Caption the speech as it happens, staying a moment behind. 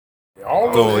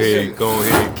Go ahead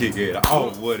and kick it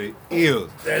off what it is.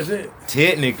 That's it.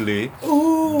 Technically,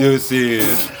 this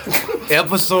is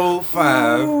episode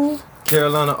 5.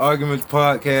 Carolina Arguments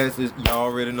Podcast. Y'all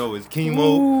already know it's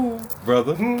Chemo,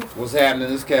 brother. What's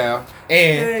happening? It's Cal.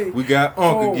 And we got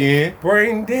Unc again.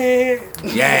 Brain dead.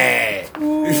 Yeah.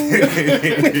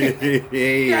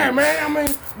 Yeah, man. I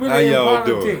mean, How really y'all in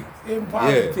politics. doing? In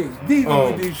politics.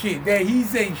 Dealing with this shit. That he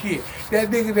say shit. That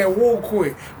nigga that walk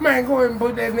quick. Man, go ahead and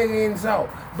put that nigga in the salt.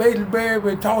 Bailey Berry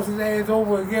would toss his ass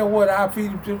over and get what? I'll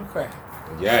feed him to the crowd.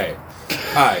 Yeah.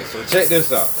 Alright, so check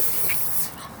this out.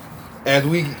 As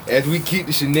we keep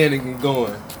the shenanigans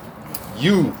going,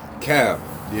 you, Cal.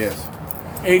 Yes.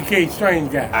 AK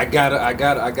Strange Guy. I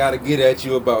gotta get at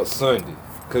you about Sunday,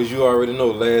 cause you already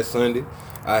know last Sunday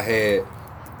I had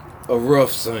a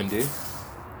rough Sunday.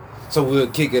 So we'll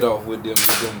kick it off with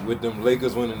them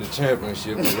Lakers winning the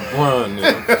championship with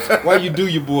LeBron. Why you do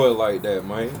your boy like that,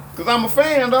 man? Cause I'm a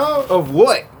fan, dog. Of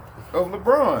what? Of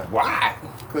LeBron. Why?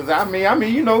 Cause I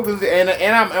mean, you know, cause and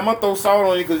I'm gonna throw salt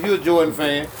on you, cause you're a Jordan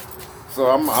fan. So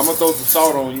I'm gonna throw some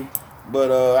salt on you.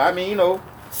 But I mean, you know,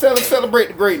 celebrate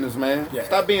the greatness, man. Yeah.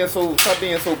 Stop being so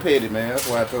petty, man. That's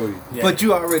why I told you. Yeah. But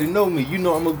you already know me. You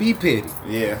know I'm gonna be petty.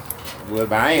 Yeah. Well,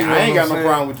 but I ain't You know got what no I'm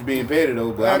problem with you being petty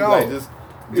though. But At I'm all. like just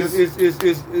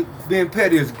It's being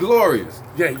petty is glorious.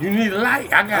 Yeah, you need a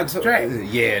light. I got the track.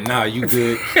 Yeah, nah, you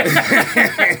good.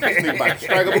 nigga about to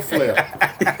strike up a flare.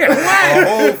 A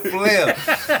whole flare.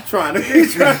 trying to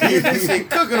get this shit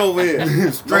cooking over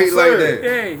here. Straight No, like sir. that.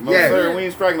 Hey, No, Yeah. sir, we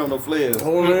ain't striking on no flares.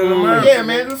 Holding in America. Yeah,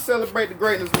 man, just celebrate the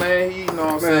greatness, man. He, you know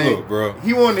what I'm Man, saying? look, bro.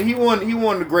 He won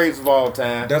the greatest of all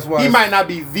time. That's why he I- might not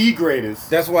be the greatest.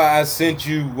 That's why I sent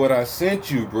you what I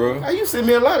sent you, bro. Now, you sent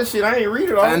me a lot of shit. I ain't read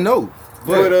it all. I know.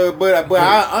 But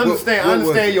I understand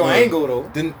what was- your angle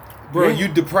though. Then, bro, you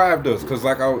deprived us, cause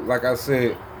like I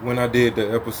said when I did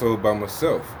the episode by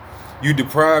myself, you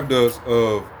deprived us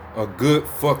of a good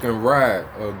fucking ride,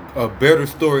 a better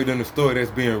story than the story that's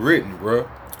being written, bro.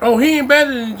 Oh, he ain't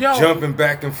better than Joe. Jumping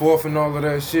back and forth and all of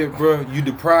that shit, bro. You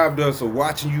deprived us of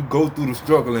watching you go through the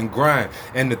struggle and grind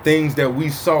and the things that we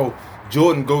saw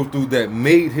Jordan go through that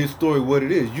made his story what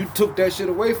it is. You took that shit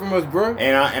away from us, bro.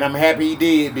 And I'm happy he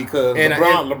did because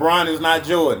LeBron is not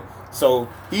Jordan. So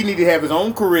he need to have his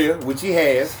own career, which he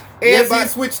has. Yes, he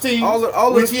switched teams,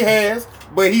 which he has,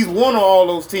 but he's won on all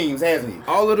those teams, hasn't he?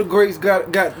 All of the greats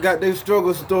got their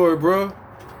struggle story, bro.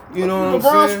 You know what I'm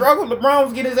LeBron saying? struggled. LeBron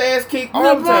was getting his ass kicked all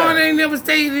the time. LeBron ain't never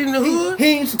stayed in the hood. He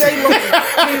ain't stay long.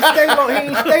 He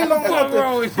ain't stay long. What's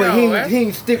wrong with But y'all, he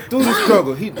ain't stick through the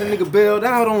struggle. The nigga bailed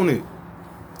out on it.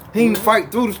 He didn't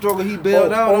fight through the struggle. He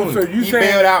bailed out on so it. you He saying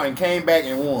bailed out and came back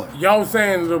and won. y'all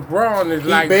saying LeBron is He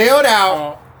like bailed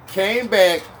out, came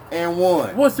back, and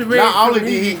won. What's the Not only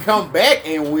reason did he come back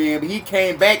and win, but he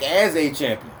came back as a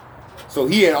champion. So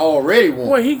he had already won.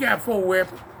 Well, he got 4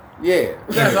 weapons. Yeah.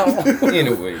 That's all.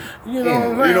 Anyway, You know what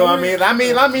I'm saying? You know what I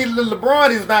mean? I mean,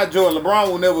 LeBron is not Jordan. LeBron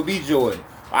will never be Jordan.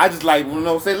 I just like,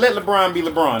 say let LeBron be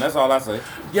LeBron. That's all I say.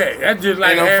 Yeah, that's just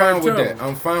like and I'm Aaron fine with Tubbs. that.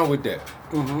 I'm fine with that.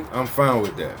 I'm fine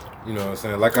with that. You know what I'm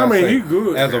saying? Like I mean, say, he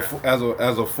good.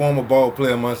 as a former ball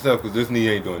player myself, because this knee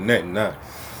ain't doing nothing now.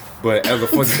 But as a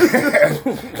fucking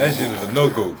that shit is a no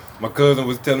go. My cousin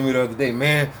was telling me the other day,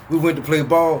 man, we went to play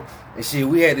ball and shit.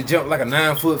 We had to jump like a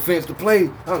 9-foot fence to play.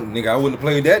 Nigga, I wouldn't have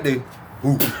played that day.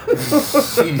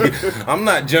 Shit. I'm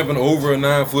not jumping over a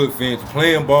 9-foot fence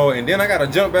playing ball and then I gotta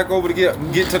jump back over to get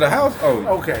to the house. Oh,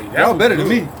 Okay, y'all better than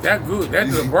me. That's good.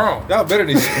 That's LeBron. Y'all better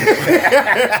than Yeah.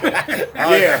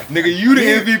 Nigga, you the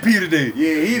MVP today.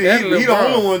 Yeah, he the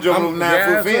LeBron. only one jumping over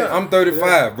 9-foot fence. I'm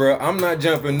 35, bro. I'm not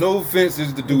jumping no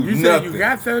fences to do You nothing. said you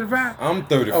got 35? I'm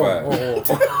 35.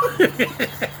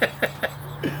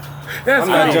 That's I'm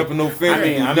not all. jumping no fence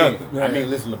to do nothing. I mean,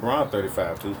 listen, LeBron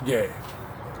 35 too. Yeah.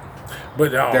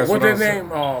 But That's what's what their I'm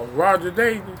name? Roger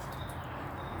Davis.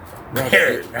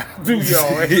 Do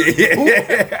y'all?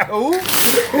 Who?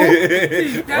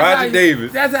 Roger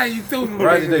Davis. That's how you threw them.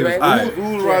 Roger niggas, Davis. man. All right.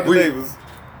 Who's Roger Davis?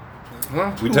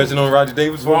 Huh? We touching on Roger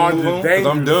Davis before we move on? Because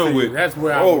I'm done with That's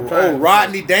where I was trying.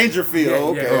 Rodney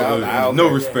Dangerfield. Yeah, Okay, yeah. no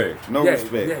respect. No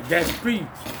respect. Yeah, that speech.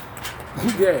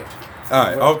 Yeah. All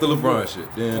right, off the LeBron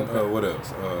shit. Then what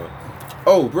else?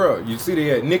 Oh, bro, you see they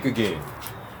had Nick again.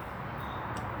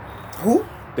 Who?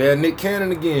 They had Nick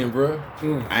Cannon again, bro.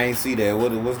 I ain't see that.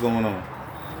 What's going on?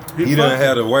 He done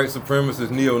had a white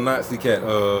supremacist neo-Nazi cat.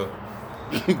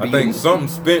 I think something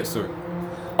Spencer.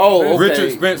 Oh, okay.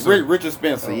 Richard Spencer. Richard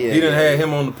Spencer. Yeah. He done had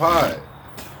him on the pod.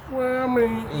 Well, I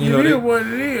mean, You know, it they- is what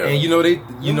it is. And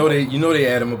you know they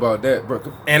add him about that, bro.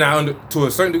 And to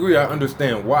a certain degree I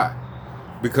understand why.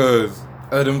 Because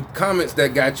of them comments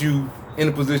that got you in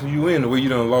the position you in, where you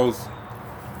done lost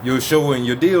your show and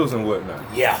your deals and whatnot.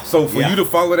 Yeah. So for you to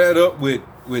follow that up with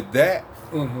that,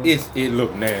 it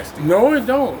look nasty. No, it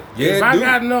don't. Yeah, if I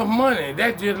got enough money,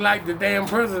 that's just like the damn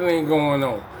president going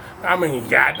on. I mean,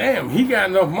 goddamn, he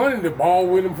got enough money to ball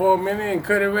with him for a minute and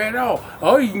cut it right off.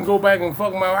 Or he can go back and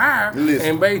fuck my wire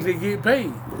and basically get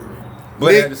paid.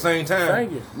 But Nick, at the same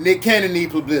time, Nick Cannon need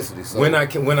publicity. So. When I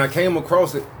came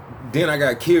across it, then I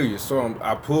got curious. So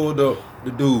I pulled up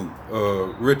the dude,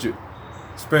 Richard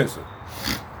Spencer,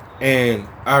 and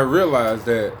I realized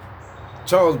that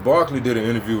Charles Barkley did an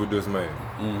interview with this man.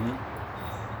 Mm-hmm.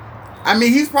 I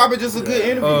mean, he's probably just a good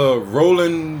interview.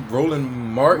 Roland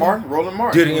Martin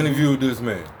did an interview with this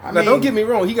man. Now, don't get me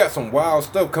wrong, he got some wild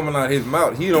stuff coming out of his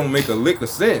mouth. He don't make a lick of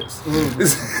sense.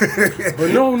 But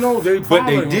no, they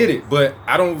did it. But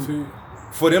I don't.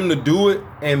 For them to do it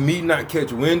and me not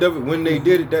catch wind of it when they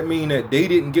did it, that mean that they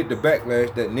didn't get the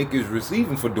backlash that Nick is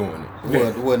receiving for doing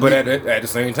it. But at the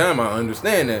same time, I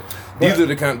understand that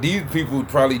these people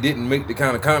probably didn't make the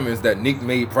kind of comments that Nick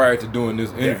made prior to doing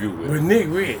this interview with. But Nick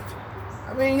rich.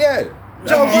 I mean,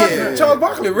 Charles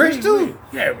Barkley rich too.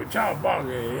 Yeah, but Charles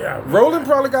Barkley, Roland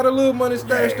probably got a little money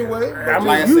stashed away.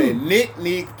 I said, Nick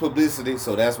needs publicity,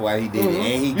 so that's why he did it,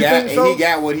 and he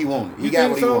got what he wanted. He got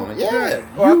what he wanted. Yeah.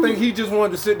 Well, I think he just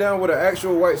wanted to sit down with an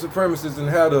actual white supremacist and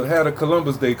have a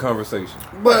Columbus Day conversation.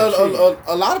 But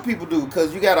a lot of people do,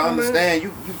 because you got to understand,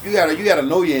 you got to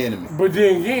know your enemy. But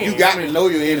then again, you got to know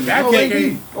your enemy. You got to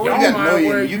know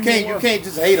your enemy. You can't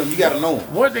just hate them. You got to know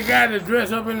them. What the guy that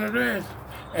dress up in the dress?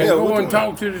 And go and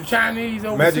talk to the Chinese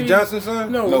overseas? Magic Johnson's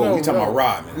son? No, we talking about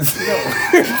Rodman.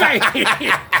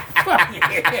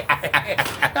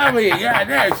 I mean, yeah,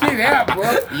 that shit happened, bro.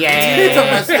 Yeah. You talking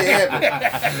about shit happened.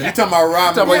 You talking about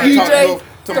Rodman. Talking about EJ?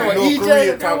 Talking about North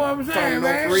Korea. That's what I'm saying,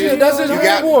 man. Shit, that's his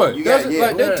homeboy.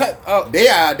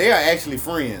 They are actually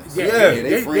friends. Yeah,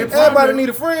 they friends. Everybody need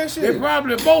a friend, shit. They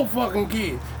probably both fucking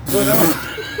kids. But,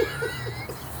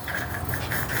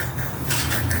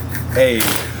 hey.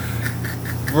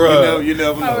 Bruh, you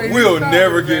never know. We'll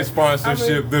never get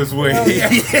sponsorship this way.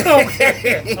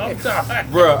 Okay. I'm sorry.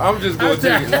 Bruh, I'm just going to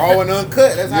take it raw and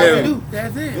uncut. That's how we do.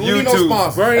 That's it. We need no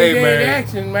sponsor. Brain dead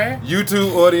action, man.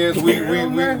 YouTube audience,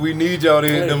 we need y'all to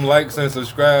hit them likes and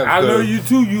subscribe. I know you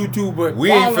too, YouTube, but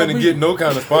we ain't finna get no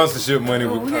kind of sponsorship money.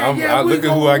 Look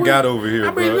at who I got over here,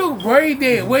 I mean, look, brain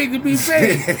dead, waiting to be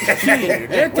paid. Shit,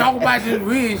 let's talk about this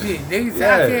real shit. They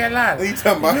South Carolina. You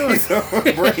talking about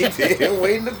brain dead,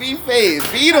 waiting to be paid.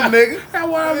 Feed them, nigga. That's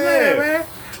what I'm saying, man.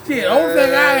 Shit, the only thing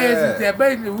I ask is that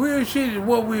basically real shit is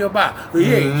what we about. But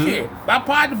shit, my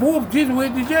partner Wolf just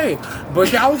went to jail.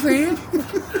 But y'all see it.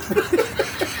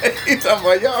 You talking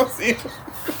about y'all see it?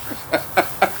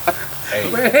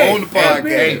 Hey, on the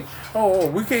podcast. Oh,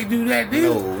 we can't do that,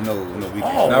 dude. No, we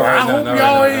can't. Oh, I hope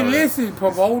y'all ain't listening,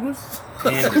 promoters.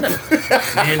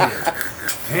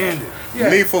 Handed.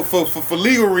 Yeah. For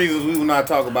legal reasons, we will not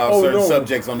talk about certain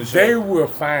subjects on the show. They will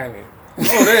find it.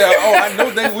 I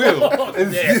know they will.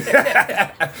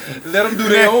 Let them do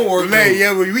their own work. We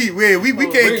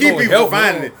can't keep people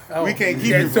finding it. We can't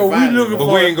keep people finding it. But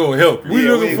we ain't gonna help you. We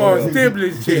looking for a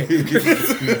stimulus check.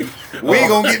 We ain't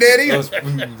gonna get that either.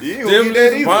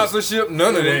 Stimulus, sponsorship,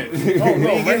 none of that. We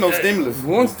ain't get no stimulus.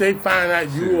 Once they find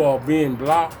out you are being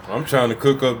blocked. I'm trying to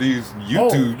cook up these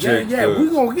YouTube checks. Yeah, we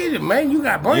gonna get it, man. You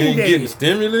got brain dead. You ain't getting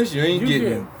stimulus, you ain't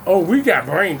getting... we got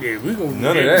brain dead. We gonna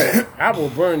none of that. I will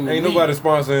burn the Ain't nobody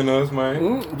sponsoring us,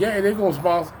 man. Yeah, they gonna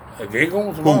sponsor. They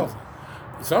gonna sponsor.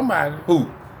 Somebody.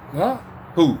 Who? Huh?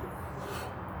 Who?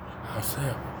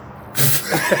 Ourselves.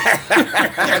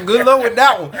 Good luck with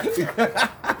that one.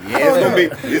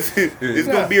 It's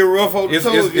gonna be a rough hold.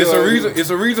 It's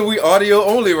a reason we audio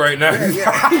only right now.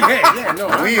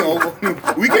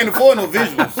 We can't afford no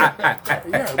visuals.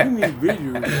 Yeah, we need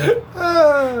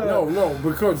visuals. No,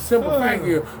 because the simple fact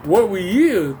is, what we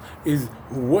hear is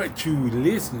what you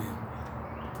listening,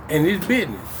 and it's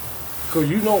business. Because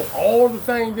you know all the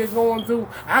things they're going through.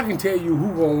 I can tell you who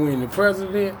gonna win the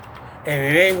president, and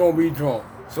it ain't gonna be Trump.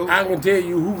 So I can tell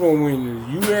you who gonna win the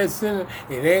U.S. Senate.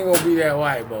 It ain't gonna be that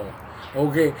white boy.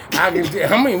 Okay,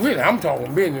 really, I'm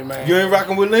talking business, man. You ain't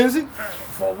rocking with Lindsey?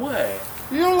 For what?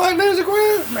 You don't like Lindsey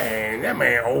Graham? Man, that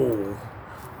man old.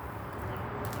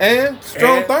 And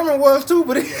Strom Thurmond was too,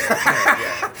 but he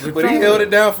held it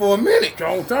down for a minute.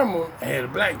 Strom Thurmond had a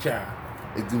black child.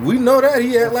 We know that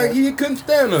he act like he couldn't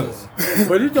stand us.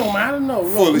 But it don't matter, no.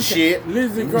 Full of shit.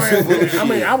 Lindsey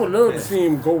Graham, I would love to see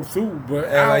him go through, but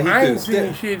I ain't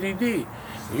seen shit he did.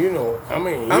 You know, I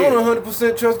don't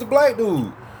 100% trust the black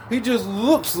dude. He just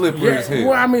looks slippery as hell.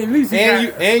 Well, I mean, at least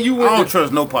you went. I don't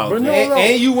trust no politics.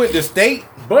 And you went to state.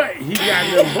 But he got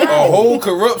the balls. A whole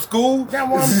corrupt school. That's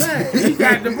what I'm saying. He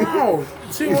got the balls.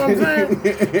 See what I'm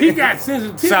saying? He got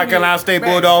sensitivity. South Carolina State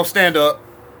Bulldog, stand up.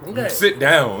 Okay. Sit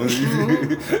down.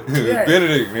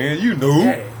 Benedict, man, you know.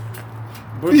 Yeah.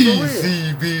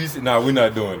 BCBC. Nah, we're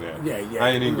not doing that. Yeah. I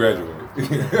ain't even graduated.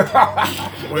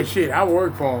 Well, shit, I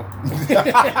work for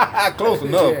him. Close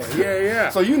enough. Yeah.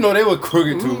 So you know they were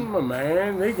crooked too.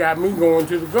 Man, they got me going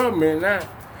to the government now.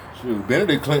 Shoot,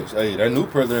 Benedict Clinton, hey, that new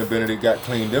president Benedict got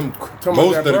cleaned them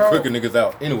most of the crooked niggas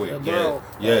out anyway.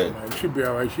 Yeah. Man, she be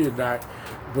alright. She'll die.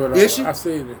 But is she? I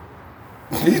said it.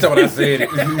 You thought I said it.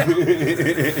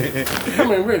 I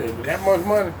mean, really, that much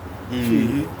money.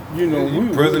 Mm-hmm. You know,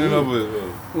 you president of a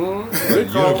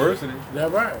university.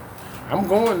 That's right. I'm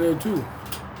going there too.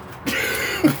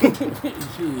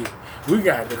 Shit, we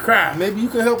got the crowd. Maybe you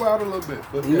can help out a little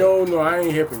bit. No, I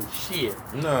ain't helping shit.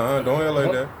 Nah, don't act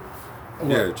like that.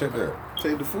 Yeah, check that.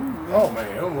 Take the food. Oh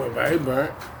man, don't worry about it. It's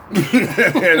burnt.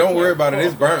 Don't worry about it.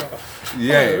 It's burnt.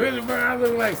 Yeah. Oh, really burnt? I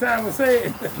look like Simon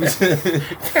said.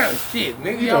 Kind of shit,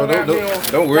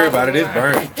 nigga. Don't worry about it. It's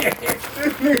burnt.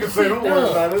 Nigga say don't worry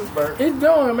about it. It's burnt. It's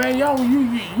done, man. Y'all,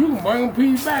 you can bring a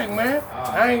piece back, man.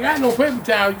 I ain't got no paper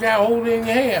towel. You gotta hold it in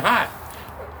your hand, hot.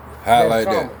 Hot like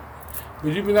that.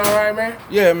 But you been all right, man?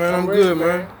 Yeah, man. I'm good,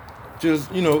 man. Just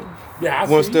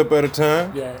one step at a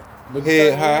time. Yeah. But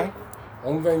head high.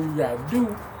 Only thing you gotta do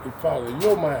is follow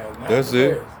your mind. That's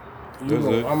it. That's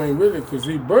it. I mean, really, because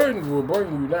these burdens will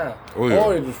bring you down. Oh, yeah.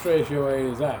 Or it'll stress your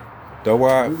ass out. That's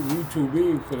why. You too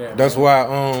big for that. That's man.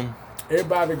 why.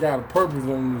 Everybody got a purpose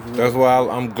on this. That's why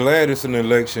I'm glad it's an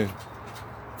election,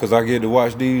 because I get to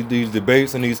watch these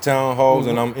debates and these town halls,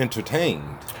 and I'm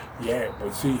entertained. Yeah,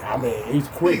 but see, I mean, it's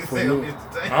quick for me.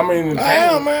 I'm entertained. I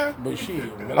am, man. But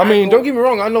shit. I mean, don't get me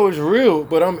wrong. I know it's real,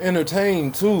 but I'm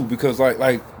entertained too, because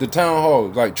like the town hall,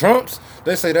 like Trump's,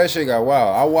 they say that shit got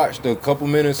wild. I watched a couple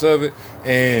minutes of it,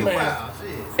 and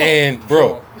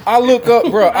bro, I looked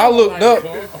up.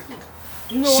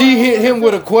 She hit him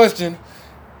with a question,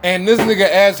 and this nigga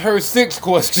asked her 6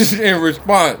 questions in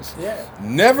response. Yeah.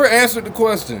 Never answered the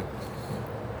question.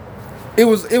 It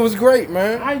was great,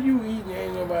 man. How you eating?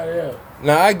 Ain't nobody else.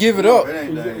 Now I give it up.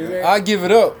 I give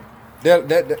it up.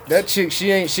 That chick,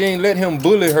 she ain't let him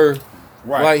bully her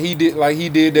like he did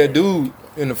that dude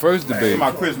in the first debate.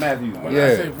 My Chris Matthews.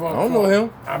 Yeah, I don't know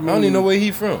him. I don't even know where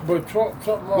he from. But Trump,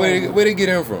 something wrong. Where they get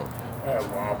him from?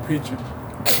 Wrong picture.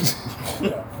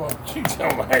 Yeah, fuck you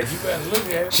talking about. You better look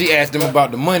at it. She asked him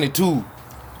about the money too.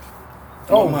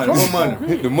 Oh, what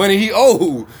money? The money he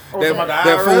owed. That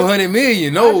 $400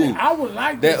 million. No, I would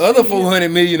like that other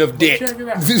 $400 million of debt. Check it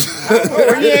out.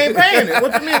 Well, he ain't paying it.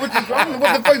 What you mean? What the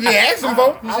fuck you asking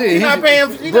for? He's not paying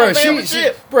for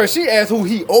shit. Bro, she asked who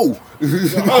he owe. A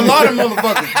lot of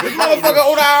motherfuckers. This motherfucker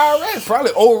owe the IRS.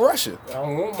 Probably owe Russia. I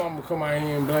don't want mama to come out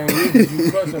here and blame you because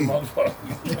you fussing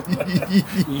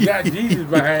motherfuckers. You got Jesus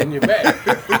behind your back.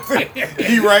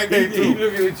 He right there too. He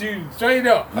looking at you straight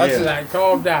up. I said, like,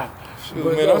 calm down.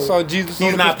 But man, I saw Jesus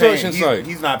on the construction site.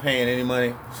 He's not paying any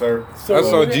money, sir. So I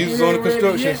saw Jesus on the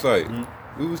construction site.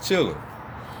 We was chilling.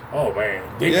 Oh man,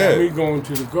 they got me going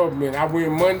to the government. I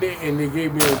went Monday and they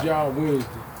gave me a job Wednesday.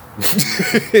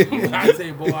 I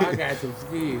say, boy, I got some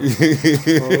skills. For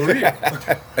real.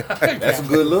 That's a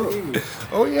good look.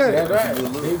 Oh yeah, that's right.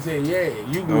 They said, yeah,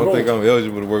 you can I don't think I'm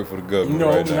eligible to work for the government. No,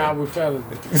 right not with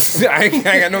felonies. I ain't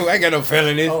got no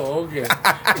felonies. Oh, okay.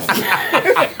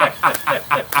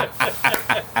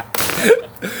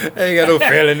 I ain't got no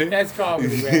felony. That's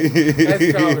comedy, man.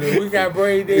 That's comedy. We got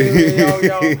brain dead,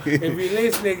 y'all. If you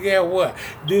listening, guess what?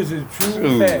 This is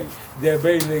true fact. That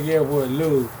basically, guess what?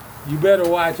 Look, you better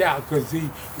watch out, because we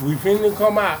finna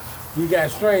come out. We got a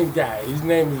strange guy. His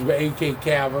name is A.K.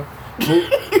 Calvin.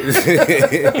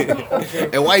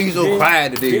 And why you so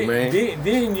quiet today, man?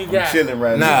 Then you got chilling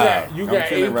right now. You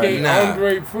got A.K.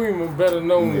 Andre Freeman, better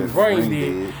known as Brain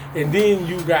Dead. And then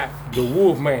you got the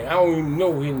Wolf Man. I don't even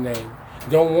know his name.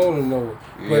 Don't want to know it.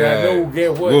 But I know,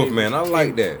 get what? Wolfman, I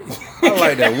like that. I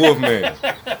like that, Wolfman.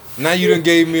 Now you done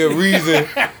gave me a reason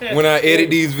when I edit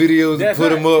these videos and put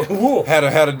them up. Had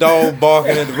a dog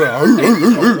barking at the ground.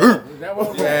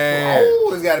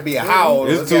 Oh, it's got to be a howl.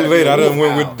 It's too late. I done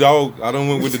went with the dog. I done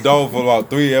went with the dog for about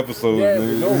 3 episodes.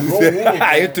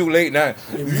 Yeah, it's too late now.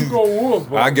 If you go wolf,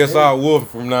 bro, I guess I'll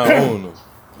wolf from now on.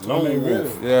 Lone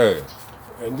wolf. Yeah.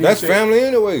 That's family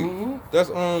anyway. That's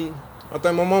I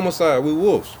think my mama's side, we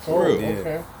wolves. For real.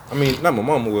 Okay. I mean, not my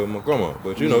mama, with my grandma,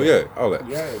 but all that.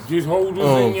 Yeah, just hold this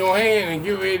in your hand and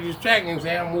get ready to distract and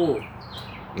say I'm wolf.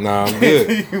 Nah, I'm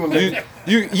good.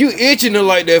 you itching to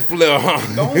like that flare, huh?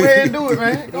 Go ahead and do it,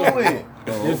 man. Go ahead.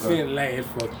 This shit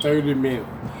lasts for 30 minutes.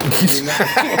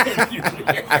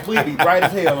 We'll be bright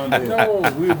as hell under there. No,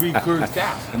 we'll be cursed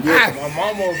out. Yeah. My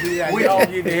mama will be like, y'all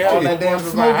get the hell all that damn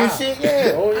smoke and shit,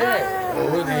 yeah. Oh, yeah.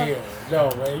 Oh, what the hell? No,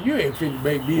 man, you ain't finna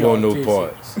make me want autistic. No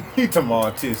parts. He talking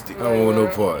autistic. I don't want no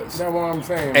parts. That's what I'm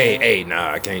saying. Hey,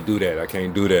 nah, I can't do that. I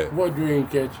can't do that. What dream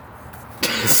catch?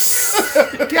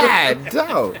 God,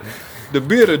 dog. The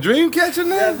beard of dream catcher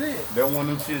now? That's it. That one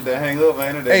of them shit that hang up,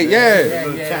 ain't it? Hey,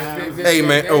 yeah. Hey,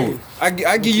 man. Hey.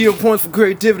 I give you a point for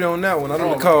creativity on that one. I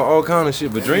don't call all kind of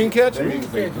shit, but dream catcher?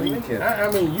 Dream catcher.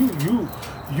 I mean,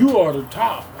 you are the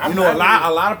top. A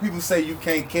lot of people say you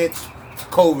can't catch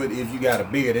COVID if you got a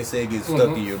beard. They say it gets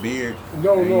stuck in your beard.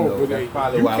 No, but that's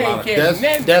probably why a lot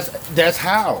of that's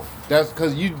how. That's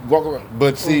because you walk around.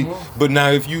 But see, but now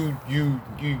if you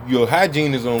your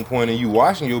hygiene is on point and you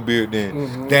washing your beard,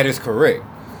 then that is correct.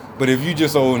 But if you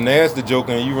just old nasty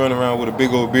joker and you run around with a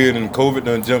big old beard and COVID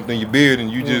done jumped in your beard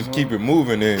and you just keep it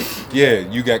moving, then yeah,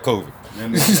 you got COVID.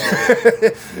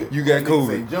 You got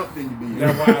COVID. Jumped in your beard.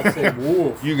 That's why I said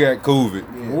wolf. You got COVID.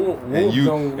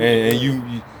 Yeah. And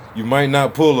you might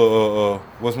not pull a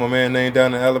what's my man name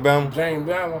down in Alabama? James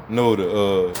Allen. No,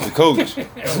 the coach.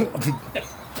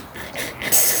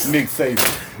 Nick Saban.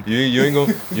 You ain't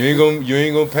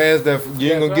gonna pass that.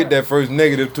 You ain't gonna get that first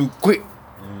negative too quick.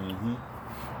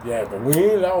 Yeah, but we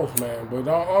ain't lost, man. But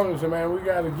honestly, man, we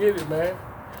gotta get it, man.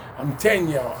 I'm telling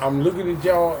y'all, I'm looking at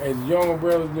y'all as younger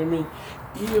brothers than me.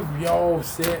 If y'all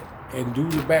sit and do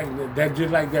the back, that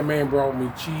just like that man brought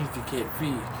me cheese to catch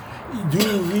fish.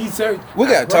 Do research. We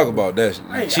gotta talk about that.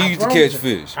 Cheese to catch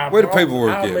fish. Where the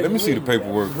paperwork at? Let me see the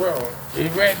paperwork. Bro,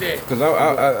 it's right there. Cause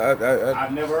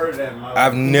I've never heard of that in my life.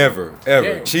 I've never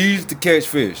ever Yeah. cheese to catch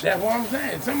fish. That's what I'm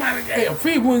saying. Somebody, a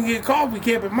fish wouldn't get caught if we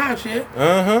kept in my shit.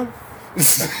 Hey,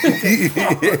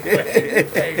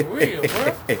 real,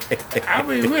 bro. I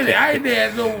mean, really, I ain't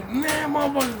there no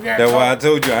motherfucker got That's caught. why I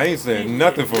told you I ain't saying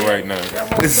nothing for right now.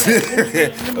 A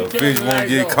fish won't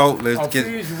get caught. A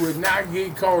fish would not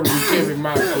get caught if we kept in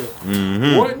my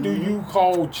shit. What do you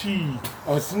call cheese?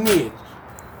 A snitch.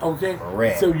 Okay? A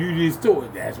rat. So you just throw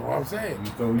it. That's what I'm saying.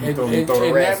 You throw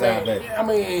the rats out there. I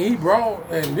mean, and he brought,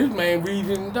 and this man reads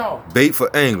in the dog. Bait for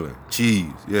angling,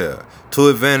 cheese. Yeah. Two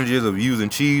advantages of using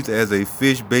cheese as a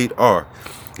fish bait are: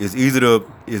 it's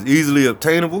easily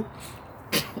obtainable.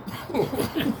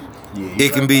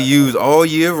 It can be used all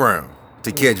year round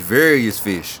to catch various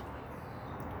fish.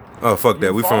 Oh fuck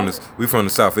that! We from the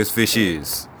south. It's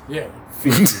fishes. Yeah.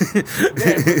 Fish. Yeah,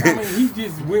 but, I mean, he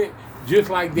just went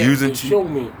just like that to show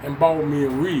me and bought me a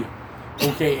reel.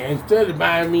 Okay, instead of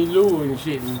buying me lure and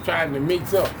shit and trying to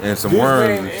mix up. And some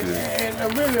worms and shit.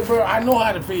 And really, bro, I know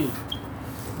how to fish.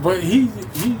 But he's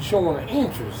showing an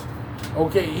interest.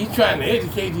 Okay, he's trying to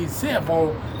educate himself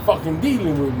on fucking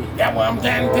dealing with me. That's what I'm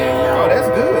trying to tell you. Oh, that's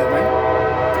good, man.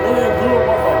 Yeah, good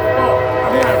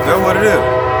motherfucker. That's what it is.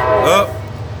 Up,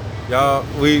 y'all.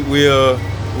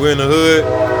 We're in the hood.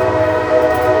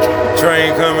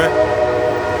 Train coming.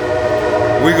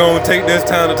 We gonna take this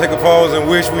time to take a pause and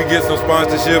wish we get some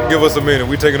sponsorship. Give us a minute.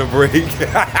 We taking a break.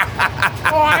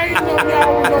 Oh, I ain't know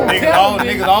y'all was gonna tell me.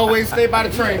 Niggas always stay by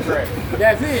the train track.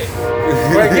 That's it.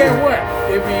 But guess what?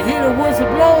 If you hear the whistle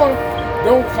blowing,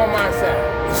 don't come outside.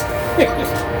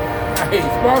 Hey,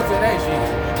 sponsor that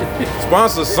shit.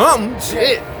 Sponsor something.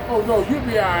 Shit. Oh no, you'll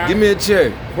be alright. Give me a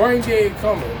check. Brain dead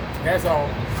coming. That's all.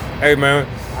 Hey man,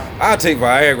 I'll take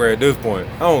Viagra at this point.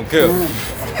 I don't care.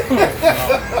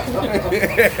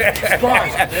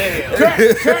 Sponsor.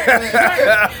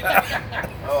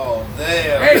 Oh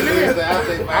damn. Hey,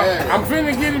 I'm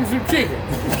finna get him some chicken.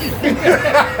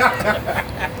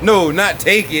 No, not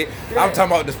take it. I'm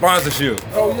talking about the sponsorship.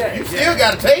 Oh yeah. You still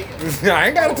gotta take it. I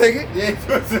ain't gotta take it. Yeah.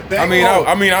 I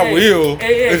will.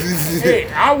 Hey,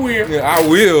 I will. Yeah, I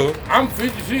will. I'm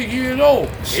 56 years old.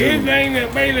 Anything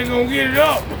that Bailey gonna get it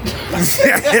up.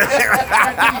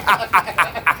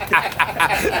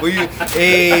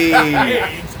 Hey.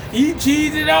 He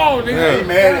cheesed it all, nigga. Hey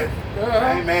man.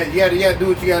 Hey man, you gotta do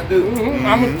what you gotta do.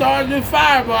 I'm gonna start this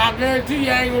fire, but I guarantee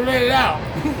you I ain't gonna let it out.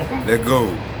 Let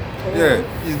go. Yeah.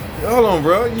 Hold on,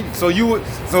 bro. So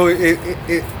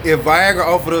if Viagra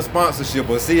offered a sponsorship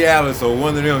or Cialis or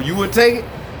one of them, you would take it?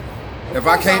 If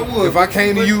I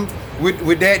came to you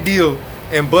with that deal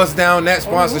and bust down that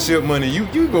sponsorship money, you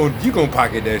gonna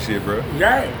pocket that shit, bro.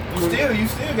 Yeah. You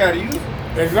still gotta use it.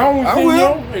 As long as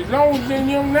it's in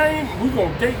your name, we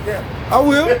gonna take that. I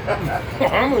will.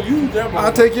 I'm gonna use that.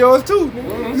 I'll take yours too.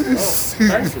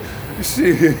 Thank you.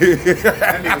 Shit.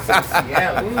 That nigga said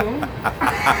Seattle.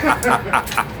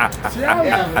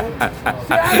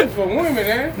 Cialis for women,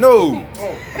 eh? No.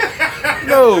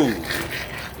 No.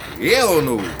 Hell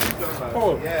no.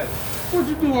 Oh, what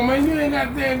you doing, man? You ain't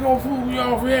got that go food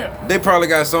off yet. They probably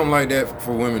got something like that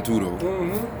for women too, though.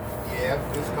 Yeah,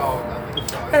 it's called. I think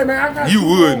it's called. Hey, man, I got you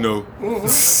would know.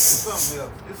 It's something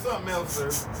else. It's something else, sir.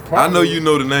 Probably. I know you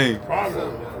know the name.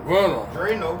 Probably.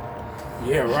 Drano.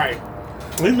 Yeah, right.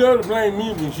 He love to blame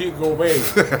me when shit go bad.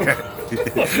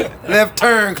 Left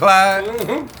turn, Clyde. I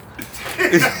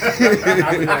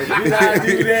be like, did I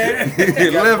do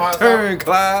that? Left turn,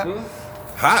 Clyde.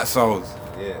 Hot sauce.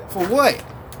 Yeah. For what?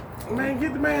 Man,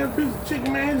 get the man a piece of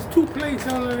chicken, man. There's 2 plates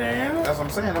under there. That's what I'm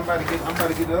saying. I'm about to get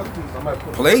the other piece. I'm about to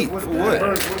put plate for what?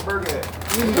 What burger at?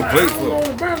 You need a plate for. I don't know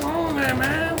the burger on there,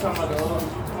 man.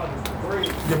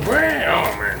 The bread.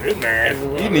 Oh man, this man asked for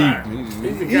a lot.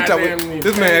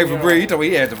 This man asked for bread. He told me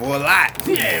he asked for a lot.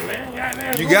 Yeah, man.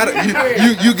 Goddamn.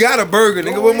 You got a burger,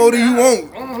 nigga. What more do you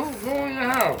want? Go in the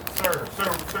house.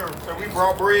 Sir, we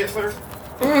brought bread, sir.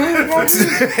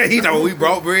 He know we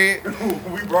brought bread.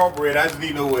 We brought bread. I just need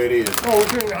to know where it is. Oh,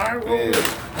 okay.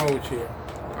 Oh, shit.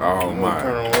 Oh my.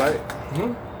 Turn on the light.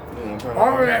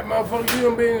 All that motherfucker, you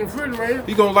done been in the refrigerator.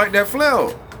 He gonna like that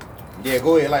flavor. Yeah,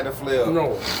 go ahead, light the flare.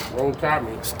 No, don't top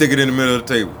me. Stick it in the middle of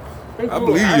the table. I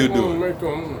believe you'll do it.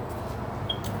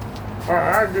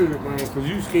 I do it, man, because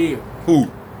you scared. Who?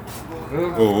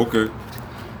 Oh, okay.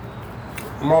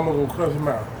 Mama gonna cuss him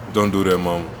out. Don't do that,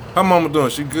 mama. How mama doing?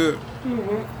 She good?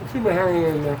 She been hanging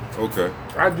in there. Okay.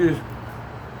 I just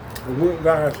went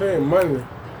down there Monday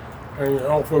and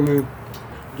offered me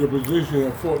the position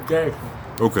at Fort Jackson.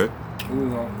 Okay. You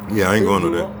know. Yeah, I ain't going to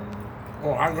that.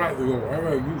 Oh, I got to go. I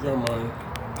got to get some money.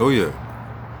 Oh, yeah.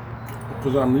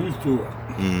 Because I'm used to it.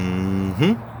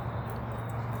 Mm-hmm.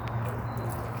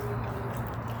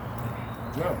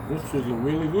 No, this chicken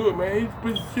really good, man. Eat a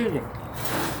piece of chicken.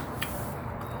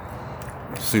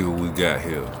 Let's see what we got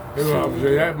here. That's what I was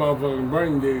saying. That motherfucking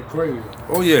brain dead crazy.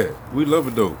 Oh, yeah. We love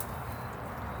it, though.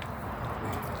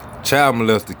 Child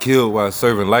molester killed while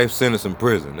serving life sentence in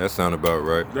prison. That sound about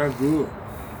right. That's good.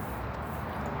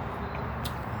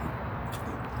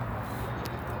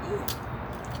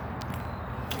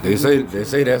 They say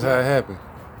that's how it happened.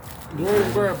 You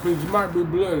ain't bad piece. It might be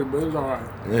bloody, but it's all right.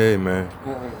 Hey, man.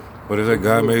 What is that?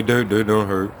 God made dirt don't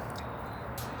hurt.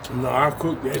 No, I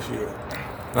cooked that shit.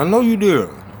 I know you did.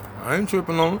 I ain't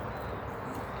tripping on it.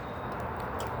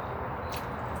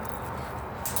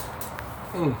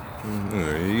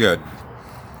 You got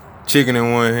chicken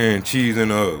in one hand, cheese in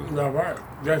the other. All right.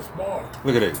 That's smart.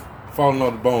 Look at that. Falling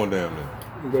off the bone down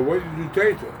there. The way did you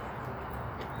taste it?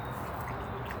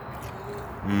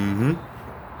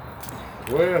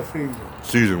 Well seasoned.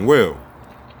 Seasoned well.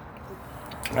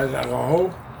 That's like a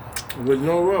hoe with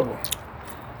no rubber.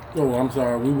 Oh, I'm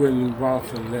sorry, we wasn't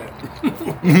involved in that.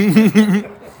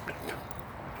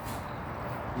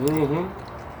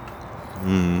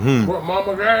 What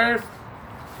mama got?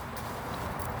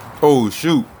 Oh,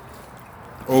 shoot.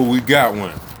 Oh, we got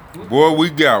one. Boy, we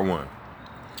got one.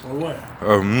 What?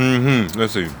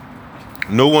 Let's see.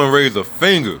 No one raised a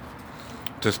finger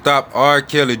to stop R.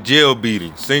 Kelly jail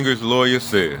beating, singer's lawyer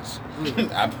says.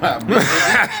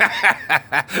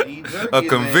 A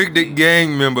convicted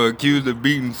gang member accused of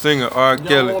beating singer R.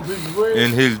 Kelly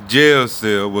in his jail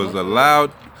cell was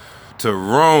allowed to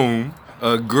roam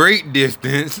a great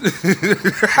distance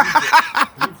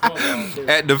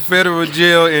at the federal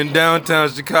jail in downtown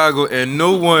Chicago, and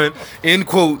no one, in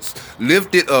quotes,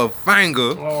 lifted a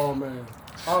finger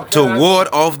to ward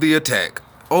off the attack.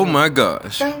 Oh my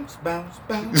gosh. Bounce, bounce,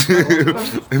 bounce.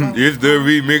 It's the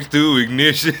remix to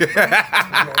Ignition.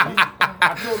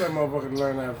 I told that motherfucker to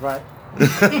learn that fight.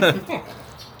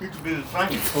 He's been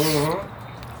singing.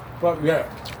 Fuck that.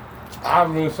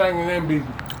 I've been singing them beats.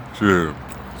 Sure.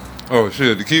 Oh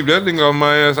shit, to keep that thing off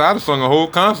my ass, I'd have sung a whole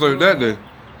concert that day.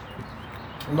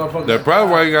 That's probably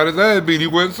why he got his ass beat, he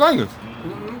wasn't singing.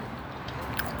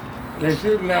 They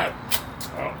should not.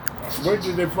 Wait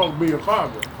till they fuck be a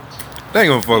father. They ain't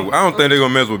gonna fuck with. I don't think they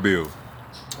gonna mess with Bill.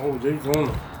 Oh, they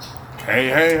gonna.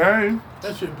 Hey.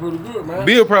 That shit pretty good, man.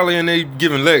 Bill probably in there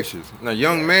giving lectures. Now,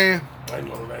 young man. I ain't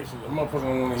no lectures. The motherfucker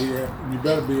don't want to hear that. You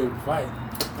better be able to fight.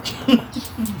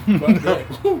 Fuck that.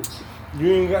 You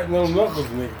ain't got no knuckles,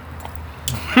 nigga.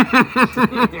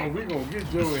 We gonna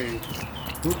get your ass.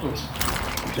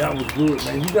 That was good,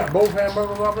 man. You got both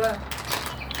hamburgers off of that?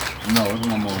 No, it's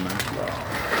one more, man.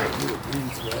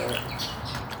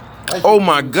 Oh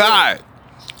my God.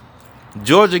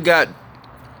 Georgia got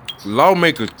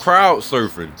lawmakers crowd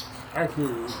surfing.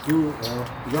 Actually, it's good, man.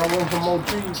 Y'all want some more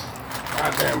cheese?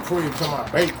 Goddamn free to my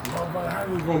bacon. Motherfucker, how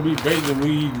you gonna be baking we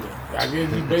eating it? I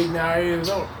guess you baking our ass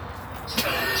up.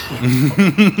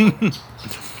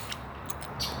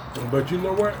 But you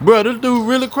know what? Bro, this dude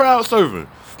really crowd surfing.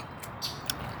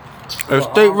 A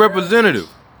state representative.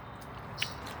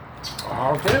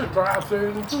 I'll tell you, crowd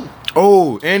surfing too.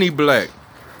 Oh, and he black.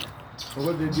 So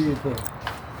what they did to him?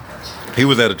 He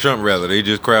was at a Trump rally. They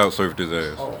just crowd surfed his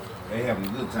ass. Oh, they having a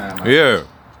good time. Yeah.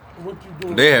 What you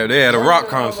doing? They had a rock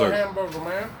concert. Hamburger,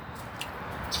 man.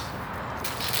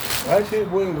 That shit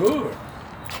went good.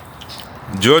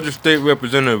 Georgia State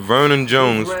Representative Vernon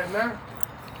Jones, Right now?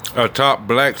 a top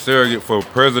black surrogate for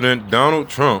President Donald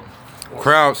Trump,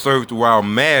 crowd surfed while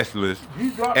maskless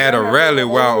at a rally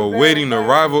while awaiting the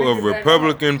arrival of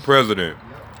Republican president.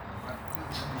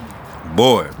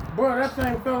 Boy. Boy, that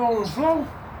thing fell on the floor.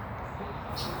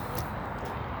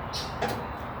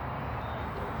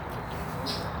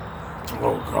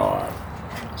 Oh, God.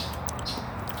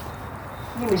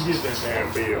 Let me get that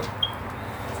damn bill.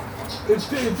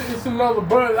 It's another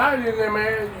Bud Light in there,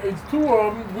 man. It's two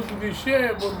of them. We can just share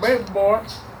it with baby boy.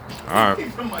 All right.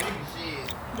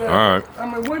 Yeah. All right.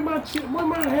 I mean, where my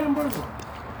hamburger?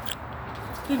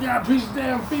 You got a piece of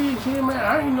damn fish here, man.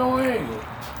 I ain't no egg.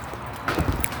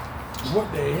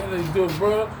 What the hell is this,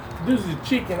 brother? This is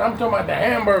chicken. I'm talking about the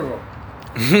hamburger.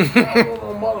 I don't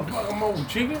want no motherfucking more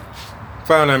chicken.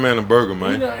 Find that man a burger, You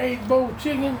man. done ate both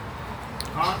chicken?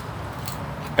 Huh?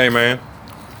 Hey, man.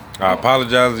 I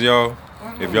apologize to y'all.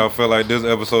 If y'all felt like this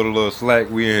episode a little slack,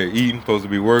 we in here eating, supposed to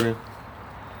be working.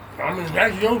 I mean,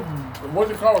 that's your,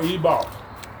 what's it called? E-box.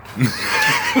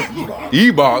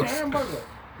 E-box? Hamburger.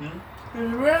 Is you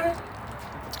ready?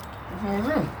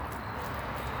 Mm-hmm.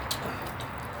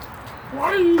 Why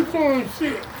are you throwing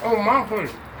shit on my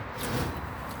plate?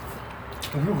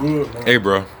 You good, man. Hey,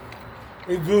 bro.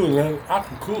 It's good, man. I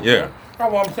can cook, Yeah. man.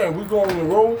 That's what I'm saying. We go on the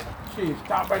road, shit,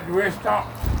 stop at the rest stop,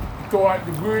 throw out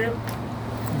the grill,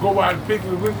 go out and pick the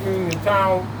Rickman in the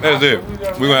town. That's it. We're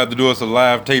going to have to do us a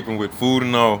live taping with food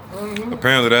and all. Mm-hmm.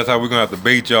 Apparently, that's how we're going to have to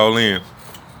bait y'all in.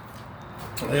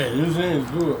 Yeah, this is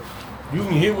good. You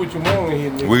can hit what you want to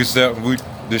hit,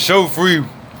 nigga. The show free,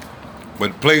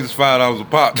 but the plate is $5 a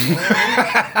pop.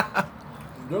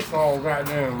 This all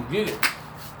goddamn get it.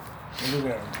 Look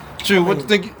at him. Shoot, what you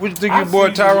think your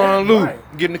boy Tyronn Lue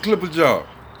getting the Clippers job?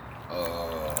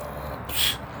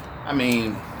 I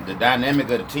mean, the dynamic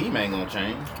of the team ain't gonna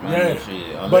change. Yeah.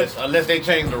 Shit. Unless they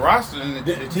change the roster, then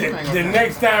the team ain't gonna The change.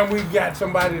 next time we got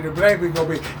somebody to play, we gonna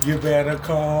be, you better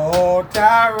call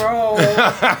Tyrone.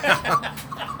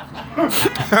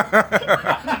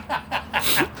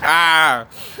 Ah.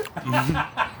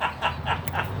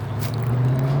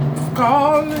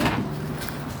 Call it.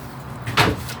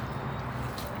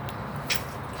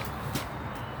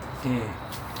 Yeah,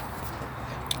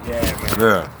 man.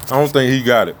 Yeah, I don't think he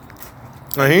got it.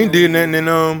 Now, he ain't did nothing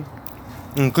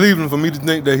in Cleveland for me to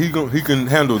think that he can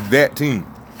handle that team.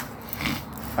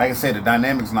 Like I said, the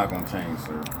dynamic's not gonna change,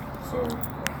 sir. So.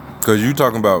 Cause you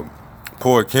talking about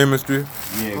poor chemistry.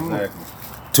 Yeah, exactly.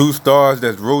 2 stars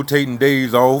that's rotating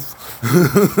days off. Why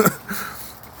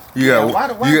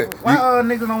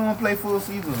niggas don't want to play full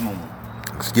seasons no more?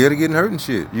 Scared of getting hurt and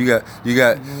shit. You got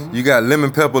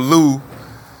Lemon Pepper Lou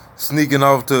sneaking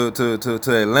off to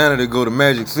Atlanta to go to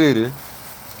Magic City.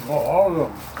 Oh, all of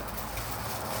them.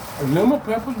 And Lemon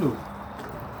Pepper Lou.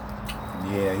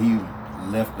 Yeah, he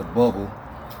left the bubble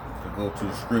to go to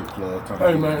the strip club.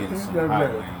 Hey man,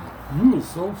 you was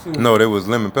so serious. No, that was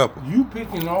Lemon Pepper. You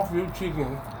picking off your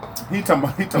chicken. He talking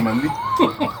about they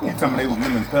was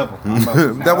lemon pepper.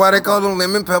 That's why they call them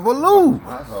Lemon Pepper Lou. You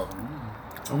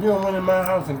done went in my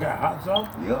house and got hot sauce?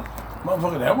 Yep.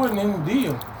 Motherfucker, that wasn't in the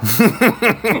deal.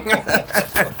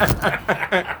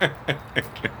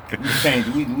 We changed.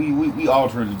 We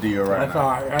altering the deal right That's now.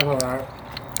 all right. That's all right.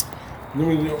 Let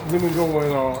me go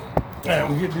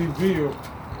and get these bills.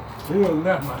 You done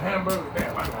left my hamburger.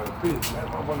 Damn, I got a fish. That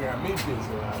motherfucker got me fish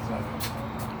outside.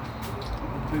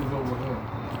 Fish over here.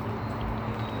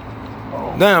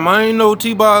 Oh. Damn, I ain't know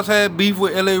T-Boss had beef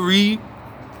with L.A. Reid.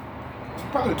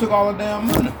 Probably took all the damn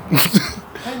money.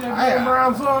 Hey, that James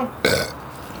Brown son?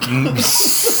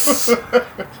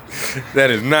 That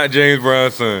is not James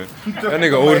Brown's son. That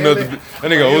nigga old enough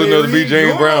to be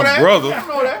James Brown's brother. You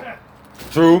know that.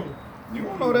 True. You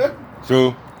don't know that.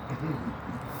 True.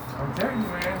 I'm telling you,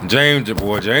 man. James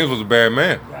was a bad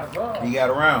man. That's all. He got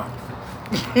around.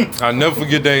 I'll never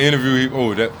forget that interview.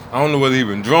 I don't know whether he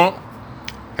been drunk,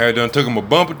 had done took him a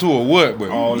bump or two or what, but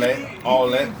All that.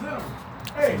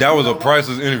 Hey, that was a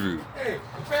priceless interview. Hey,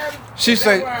 Fab, She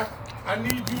say, I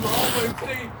need you to always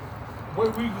stay where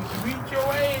we can beat your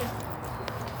ass.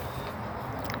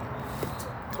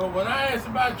 So when I asked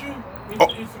about you,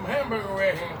 it's some hamburger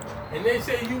right here, and they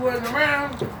say you wasn't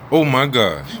around. oh my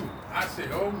gosh. I said,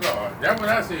 oh God, that's what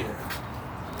I said.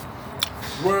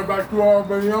 Worry about you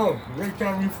already on. Next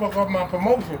time you fuck up my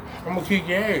promotion, I'm gonna kick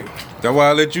your ass. That's why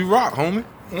I let you rock, homie.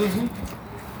 Mm-hmm.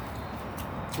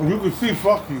 You can see,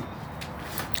 fuck you.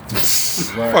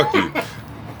 Fuck you.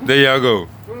 There y'all go.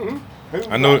 Mm-hmm.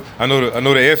 I know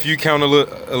the FU count a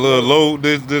little low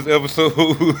this episode.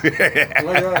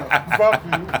 Fuck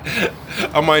you.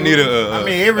 I might need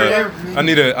I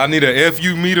need a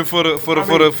FU meter for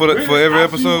every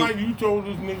episode. Like you told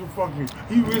this nigga fuck you.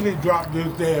 He really dropped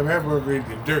this damn hamburger in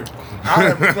the dirt. I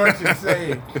have a question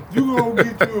saying, you gonna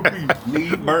get you a piece.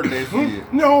 You burnt that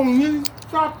shit. No, nigga,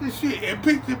 dropped the shit and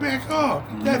picked it back up.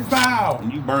 That's foul.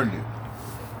 And you burned it.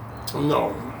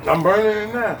 No, I'm burning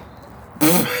it now.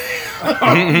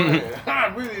 Oh, man. I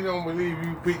really don't believe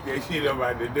you picked that shit up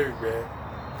out the dirt, man.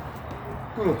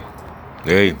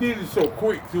 Hey. You did it so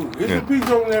quick, too. It's a piece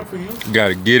on there for you.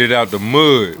 Gotta get it out the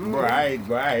mud. Bro, I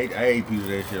ate a piece of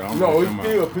that shit. No, it's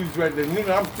still a piece right there.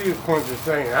 Nigga, I'm still crunching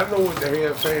saying. I know what the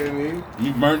hell saying is.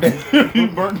 You burnt that. You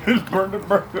burnt the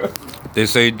burger. They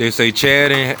say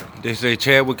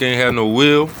Chadwick ain't have no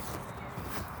will.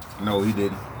 No, he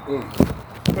didn't.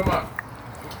 Come on.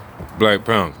 Black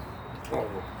Panther. Oh,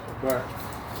 but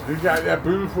he got that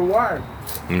beautiful wife.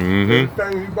 Mm-hmm.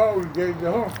 Everything he bought, he gave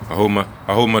to her. I hold my.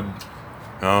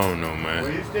 I don't know, man.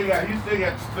 Well, you still got to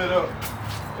split up.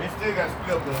 They still got to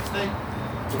split up the estate.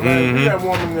 Mm-hmm. That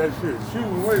woman that shit. She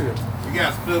was with him. You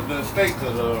got to split up the estate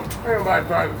because everybody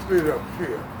trying to split up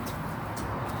shit.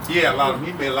 Yeah,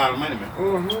 he made a lot of money, man.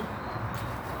 Mm-hmm.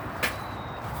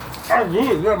 That's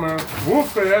good, yeah, man.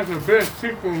 Wolf said that's the best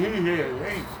chicken he had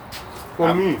ate.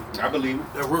 For me. I believe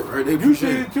it. That work right. They You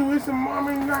said it too. It's a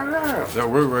mommy not lying. That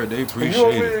work right. They You appreciate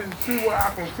know it. what see what I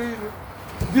can see?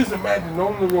 Just imagine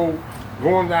on the road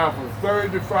going down from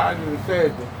Thursday, Friday to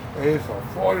Saturday, and it's a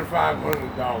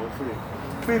 $4,500 fee.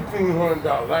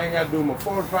 $1,500. I ain't got to do my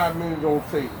 45 minutes on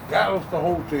stage. Got us the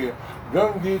hotel.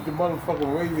 Done did the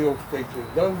motherfucking radio station.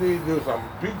 Done did this. I'm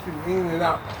preaching in and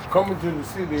out. Coming to the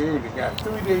city early. Got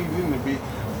 3 days in the bitch.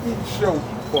 Each show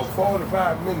for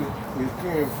 45 minutes is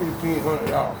paying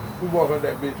 $1,500. We walk out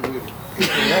that bitch with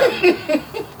it.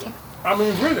 I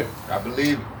mean, really. I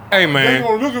believe it. Hey man.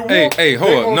 Hey,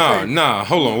 hold on. Nah,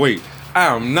 hold on, wait.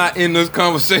 I am not in this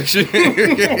conversation.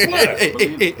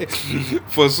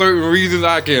 For certain reasons,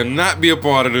 I cannot be a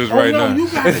part of this right now. You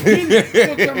gotta get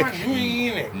it. You ain't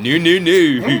in it. No.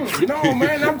 No,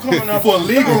 man, I'm coming up for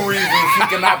legal reasons. He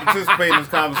cannot participate in this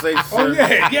conversation. Oh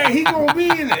yeah, he gonna be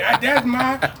in it. That's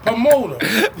my promoter.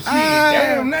 Shit,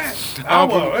 damn that. I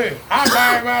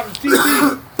buy him out of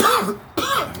TV.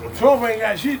 Trump ain't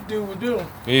got shit to do with them.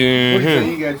 Yeah.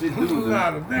 He got shit to do with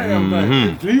Not a damn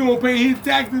thing. So you gonna pay his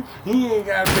taxes? He ain't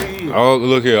gotta pay his.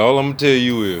 Look here, all I'm gonna tell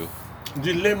you is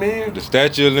just let me in. the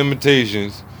statute of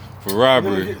limitations for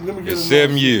robbery let me is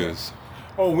 7 years.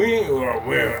 Oh, we ain't.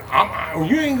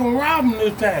 You ain't gonna rob him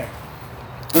this time.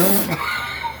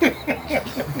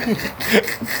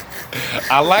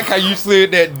 I like how you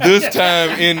said that this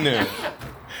time in there.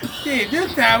 Yeah,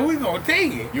 this time we gonna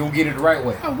take it. You gonna get it the right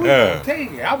way. We gonna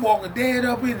take it. I walk a dead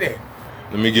up in there.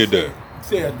 Let me get that.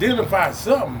 Say identify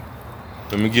something.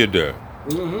 Let me get that.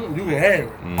 Mm-hmm. You can have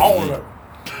it. All of it.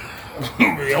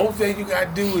 The only thing you gotta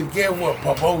do is get what?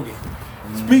 Promote it.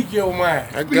 Speak your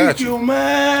mind. I got you. Speak your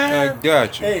mind. I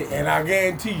got you. Hey, and I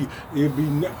guarantee you, it'll be.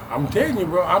 I'm telling you,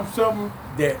 bro. I'm something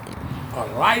that a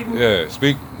lighting. Yeah,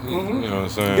 speak. You know what I'm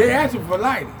saying? They asking for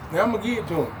lighting. Now I'm gonna give it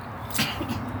to them.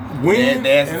 Wind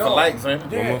they asking for lights, man.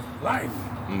 Yeah, lighting.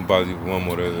 I'm about to do one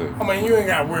more. That's it. I mean, you ain't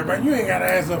gotta worry about. You ain't gotta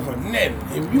ask them for nothing.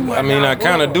 If you I mean, I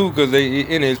kind of do because they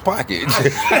in his pocket.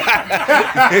 Right.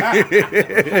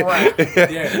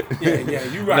 Yeah.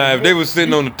 You right. Now, if they was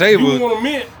sitting on the table. You want a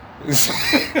mint? I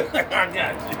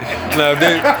got you. Now, if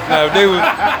they was.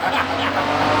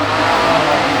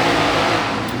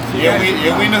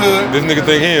 Yeah, we in the hood. This nigga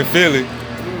think he in Philly.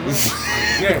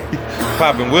 Yeah.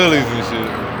 Popping willies and shit.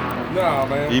 Nah,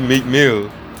 man. He Meek Mill.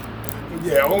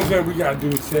 Yeah, only thing we gotta do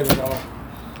is set it off.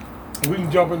 We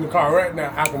can jump in the car right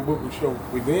now. I can book a show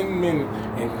within a minute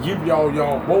and give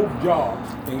y'all both jobs.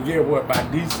 And get what? By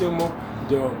December,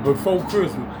 before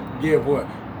Christmas, get what?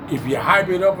 If you hype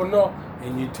it up enough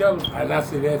and you tell them, and I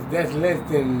said that's less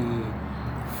than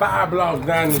 5 blocks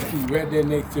down the street, right there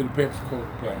next to the Pepsi Cola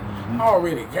plant. I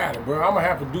already got it, bro. I'm gonna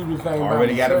have to do this thing.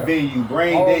 Already got a venue,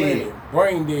 brain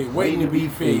dead, waiting to be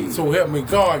fed. So help me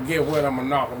God, get what? I'm gonna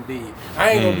knock him dead.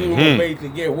 I ain't gonna do no basically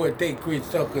get what? Take Chris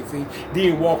Tucker, see,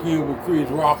 then walk in with Chris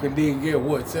Rock, and then get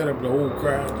what? Set up the whole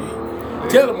crowd. Yeah.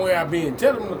 Tell them where I been.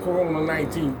 Tell them the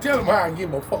Corona-19. Tell them how I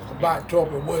give a fuck about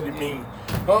Trump and what it means,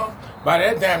 huh? By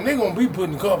that time they gonna be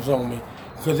putting cups on me.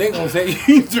 Because they gonna say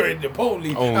you threatened the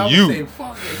police. On you. Say,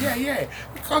 fuck it. Yeah.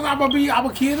 Because I'm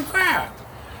gonna kill the crowd.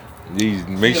 These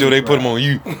make sure they put them on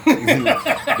you.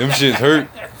 Them shits hurt.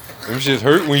 Them shits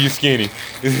hurt when you skinny. Boy,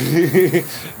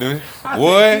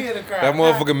 that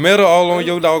motherfucking metal all on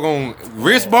your doggone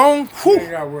wrist bone. You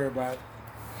ain't gotta worry about it.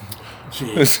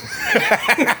 Shit.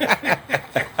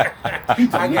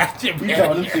 I got you, man. You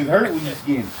thought them shits hurt when you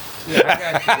skinny. Yeah, I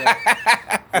got you,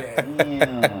 man.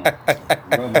 Yeah.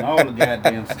 Rubbing all the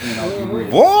goddamn skin off your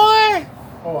wrist. Boy!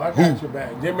 Oh, I got you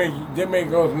back. They make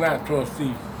us not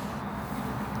trustees.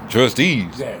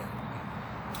 Trustees? Yeah.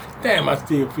 Damn, I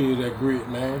still feel that grit,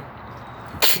 man.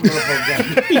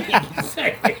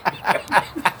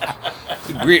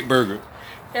 The grit burger.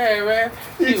 Hey, man.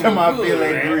 You talking about feel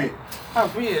that grit? I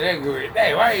feel that grit.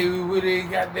 Hey, why you with a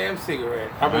goddamn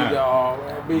cigarette? I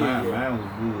mean, mine was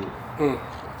good.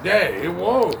 Yeah, it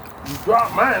was. You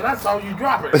dropped mine. I saw you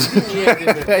drop it. He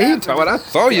talking about I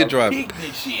saw you drop it. Pick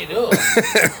this shit up.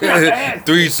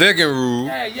 3-second rule.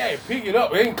 Yeah, pick it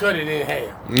up and cut it in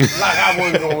half. Like I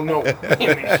wasn't gonna know.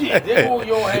 Shit, they hold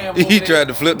your hand. He tried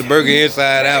to flip the burger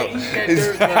inside out. Eat that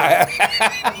dirt burger.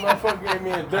 Motherfucker gave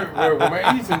me a dirt burger,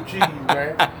 man. Eat some cheese,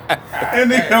 man. And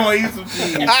they come and eat some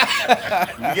cheese. You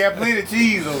got plenty of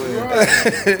cheese over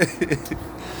there.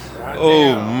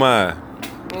 Oh my.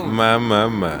 My.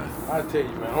 I tell you,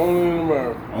 man, only in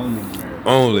America.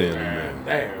 Only in America.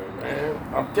 Damn, man.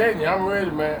 I'm telling you, I'm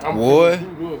ready, man. Boy,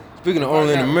 speaking of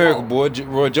only in America, boy,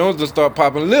 Roy Jones just start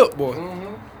popping lip, boy.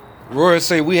 Mm-hmm. Roy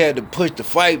say we had to push the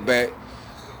fight back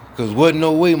because wasn't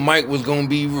no way Mike was going to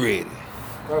be ready.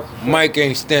 Mike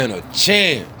ain't stand a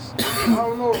chance. I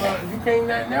don't know, you can't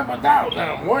never doubt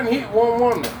now. One hit, one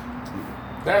wonder.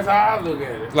 That's how I look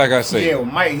at it. Like I say. Yeah,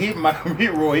 Mike, he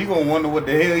Roy. He gonna wonder what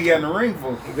the hell he got in the ring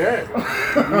for. Yeah,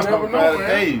 you never know,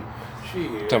 man.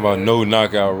 Shit. Talking about no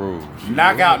knockout rules.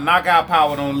 Knockout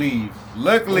power don't leave.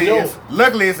 Luckily,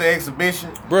 it's an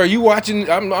exhibition. Bro, you watching?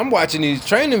 I'm watching these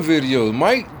training videos.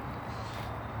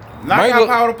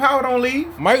 Knockout power don't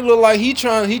leave. Mike look like he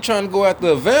trying to go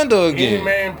after Evander again. Any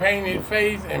man paint his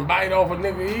face and bite off a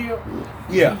nigga ear.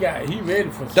 Yeah, he ready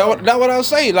for something. That what I was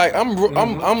saying. Like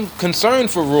I'm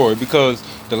concerned for Roy because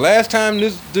the last time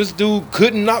this dude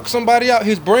couldn't knock somebody out,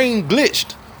 his brain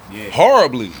glitched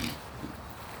horribly.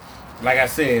 Like I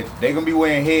said, they gonna be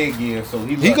wearing headgear, so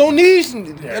he gonna need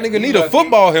that nigga need a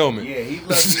football helmet. Yeah, he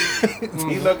lucky.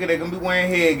 He lucky they gonna be wearing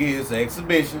headgear. It's an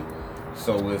exhibition,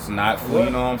 so it's not for, you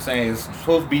know what I'm saying. It's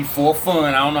supposed to be for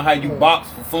fun. I don't know how you box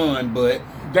for fun, but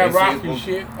that Rocky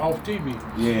shit off TV.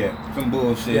 Yeah, some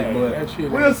bullshit. Yeah, but that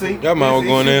shit we'll see. Y'all might well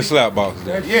go in there and slap boxes.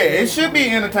 Yeah, it should be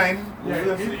entertaining. Yeah, it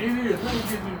is. Let me get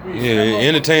this bitch. Yeah,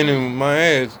 entertaining my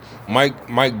ass.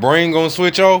 Mike brain gonna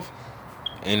switch off,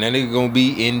 and that nigga gonna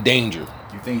be in danger.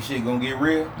 You think shit gonna get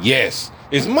real? Yes,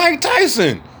 it's Mike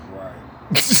Tyson. Right.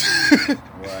 Right.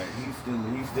 He's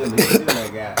still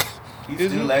that guy. He's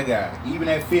still that guy. Even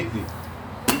at 50,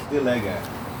 he's still that guy.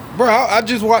 Bro, I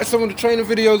just watched some of the training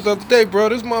videos the other day, bro.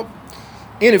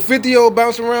 Any 50-year-old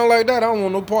bouncing around like that, I don't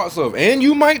want no parts of. And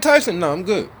you, Mike Tyson? No, I'm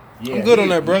good. Yeah, I'm good on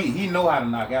that, bro. He know how to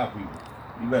knock out people.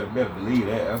 You better believe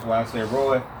that. That's why I said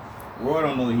Roy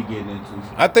don't know what he getting into.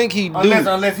 I think he do.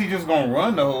 Unless he just gonna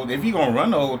run the whole. If he gonna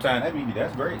run the whole time,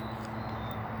 that's great.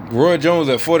 Roy Jones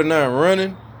at 49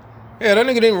 running. Yeah, that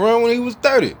nigga didn't run when he was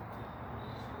 30.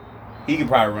 He could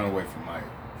probably run away from Mike.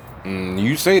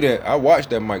 You say that. I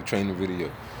watched that Mike training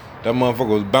video. That motherfucker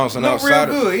was bouncing outside.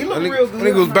 Real good. He looked real good. That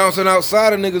nigga was bouncing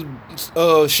outside of niggas'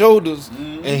 shoulders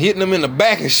and hitting them in the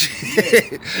back and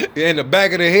shit. Yeah. In the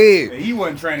back of the head. Yeah, he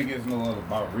wasn't trying to get no other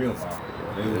real boxer.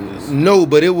 No,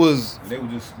 but it was. They were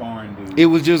just sparring dudes. It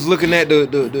was just looking at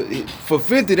the for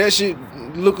 50. That shit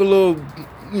look a little,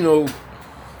 you know.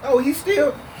 Oh, he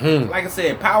still, like I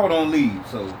said, power don't leave.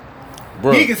 So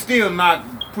bro, he can still knock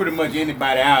pretty much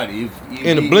anybody out if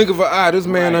in the blink of an eye. This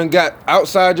man done got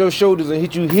outside your shoulders and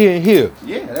hit you here and here.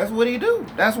 Yeah, that's what he do.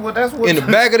 That's what. In the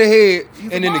back of the head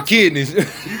and in the kidneys.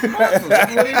 He's a boxer.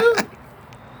 That's what he do.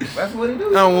 That's what he do.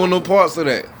 I don't want no parts of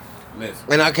that.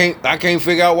 Listen. And I can't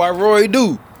figure out why Roy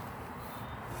do.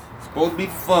 Supposed to be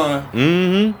fun.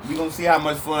 Mm-hmm. We gonna see how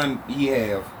much fun he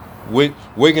have.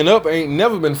 Waking up ain't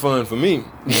never been fun for me.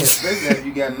 Especially if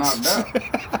you got knocked out.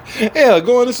 Yeah,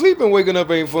 going to sleep and waking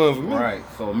up ain't fun for me. Right.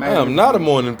 So I'm not a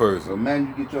morning person. So man,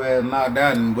 you get your ass knocked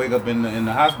out and wake up in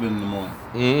the hospital in the morning.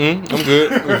 Mm-hmm. I'm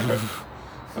good.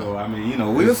 So I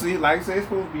mean, we'll see. Like I said, it's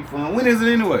supposed to be fun. When is it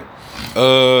anyway?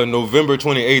 November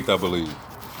 28th, I believe.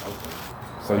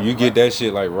 Okay. So you get that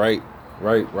shit like right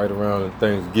around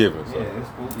Thanksgiving. So. Yeah,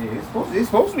 it's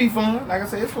supposed to be fun. Like I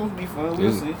said, it's supposed to be fun.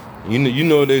 We'll see. You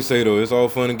know what they say though. It's all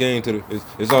fun and game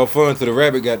it's all fun till the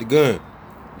rabbit got the gun.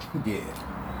 Yeah.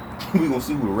 We gonna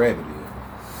see who the rabbit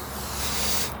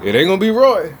is. It ain't gonna be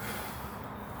Roy.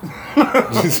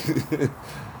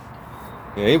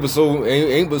 Ain't but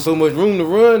so much room to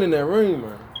run in that ring,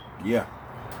 man. Yeah.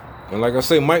 And like I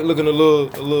say, Mike looking a little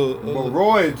but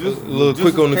Roy is just a little just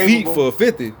quick on the feet capable. for a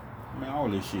 50. Man, all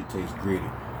this shit tastes gritty.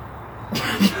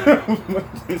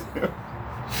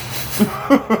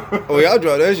 Oh, y'all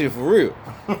drop that shit for real.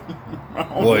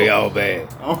 Boy, y'all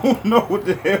bad. I don't know what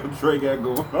the hell Trey got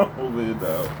going on over here,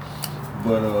 dog.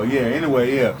 But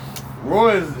anyway, yeah.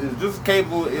 Roy is just as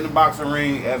capable in the boxing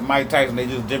ring as Mike Tyson. They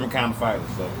just different kind of fighters.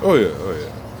 So. Oh yeah.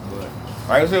 But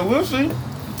like I said, we'll see. You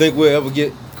think we'll ever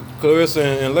get Clarissa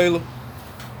and Layla?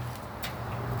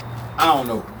 I don't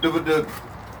know.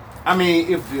 I mean,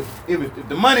 if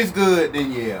the money's good,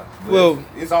 then yeah. But well,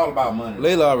 it's all about money.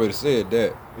 Layla already said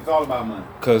that. It's all about money.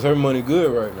 Cause her money good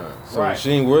right now, so right.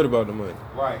 She ain't worried about the money.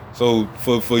 Right. So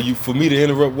for me to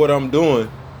interrupt what I'm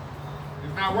doing,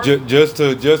 it's not working. just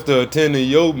to attend to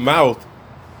your mouth,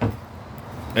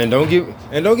 and don't get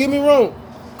me wrong,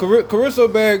 Clarissa a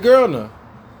bad girl now.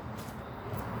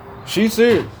 She's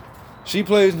serious. She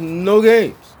plays no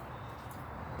games.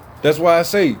 That's why I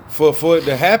say for it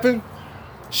to happen,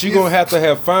 she gonna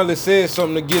have finally said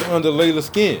something to get under Layla's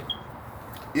skin.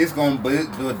 It's gonna,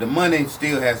 but the money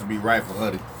still has to be right for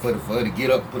her to get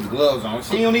up and put the gloves on.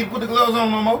 She don't need to put the gloves on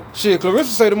no more. Shit,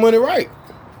 Clarissa say the money right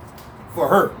For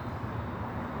her.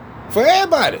 for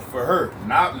everybody. For her.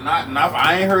 Not.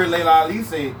 I ain't heard Layla Ali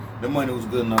say the money was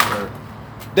good enough for her.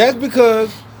 That's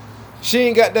because she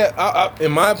ain't got that.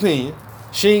 In my opinion,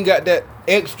 she ain't got that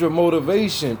extra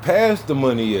motivation past the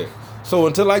money yet. So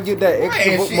until I get that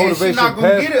extra motivation, she's not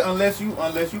gonna get it unless you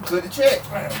cut the check.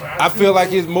 I feel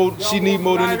like it's more. She need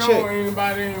more than a check.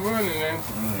 Anybody ain't running, man.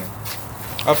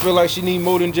 I feel like she need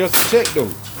more than just a check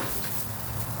though,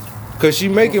 cause she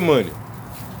making money.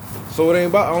 So it ain't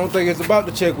about. I don't think it's about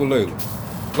the check with Layla.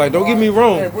 Like, don't get me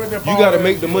wrong. You gotta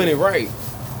make the money right.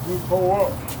 You pull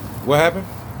up. What happened?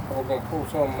 I'm gonna pull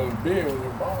something in the beer in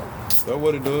your bottle. That's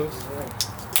what it does.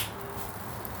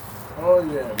 Oh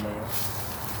yeah, man.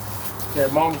 Yeah,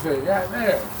 mama said, God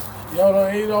damn, y'all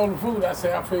done ate all the food. I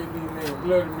said, I paid these niggas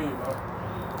blood to me, man.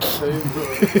 I said, it's good.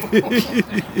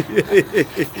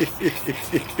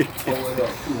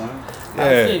 I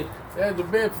said, that's the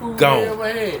best food we ever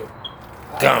had.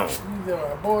 Gone. He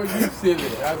said, boy, you silly.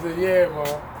 I said, yeah, man.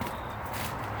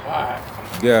 All right.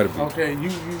 Gotta be. Okay, you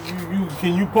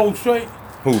can you post straight?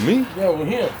 Who, me? Yeah, with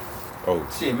him. Oh.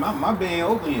 Shit, my band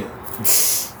open yet.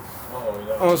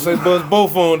 I'm gonna say bust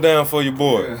both on down for your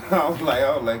boy. Yeah. I was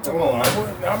like, come on.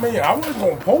 I wasn't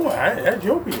gonna pour it. That's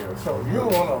your beer. So you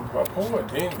don't wanna pour it,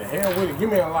 then the hell with it. Give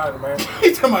me a lighter, man.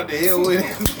 He talking about the hell with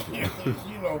it.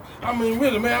 You know, I mean,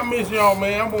 really, man, I miss y'all,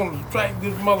 man. I'm gonna strike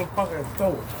this motherfucking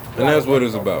store. And that's what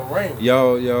it's about.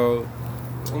 Y'all.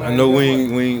 I know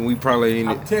we probably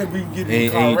ain't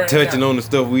touching on the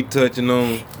stuff we touching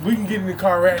on. We can get in the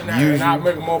car right now, and I'll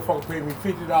make a motherfucker pay me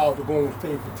 $50 to go and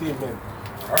stay for 10 minutes.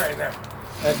 Right now.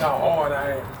 That's how hard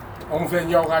I am. Only thing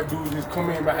y'all gotta do is just come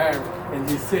in behind me and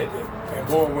just sit there. And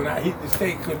boy, when I hit the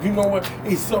steak, cause you know what?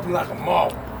 It's something like a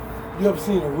marble. You ever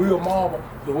seen a real marble?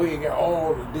 The way it got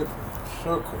all the different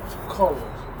circles, colors,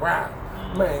 round.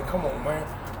 Man, come on, man.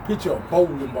 Picture a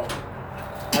bowling ball.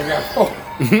 I got 4.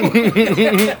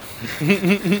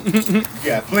 You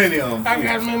got plenty of them. I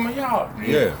got them in my yard.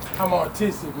 Yeah. I'm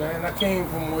artistic, man. I came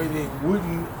from where they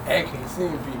wouldn't actually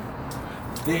send people.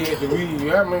 They had to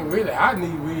really, I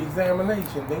need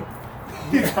re-examination, then.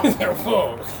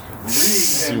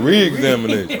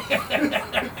 Re-examination. You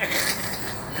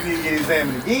need to get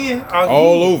examined again?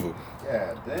 All over.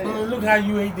 God damn. Look how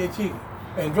you ate that chicken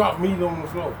and dropped meat on the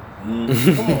floor. Come on,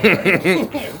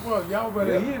 man. Well, y'all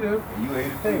better hear this. You ate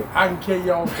it Hey, too. I can carry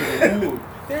y'all to the wood.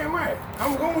 Damn right.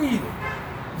 I'm going to eat it.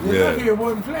 Just Yeah. look here, it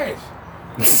wasn't flesh.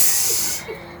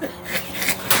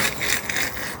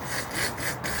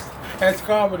 That's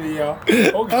comedy, y'all.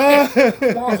 Okay.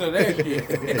 Sponsor that shit.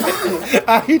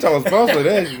 He talking sponsor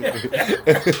that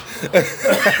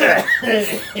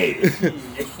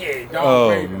shit.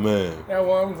 Oh man. That's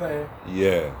what I'm saying.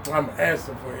 Yeah. I'm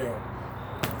asking for him.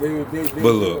 They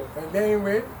But look. They ain't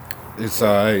ready. It's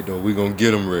alright though. We gonna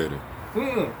get them ready.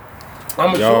 I'm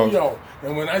gonna show y'all.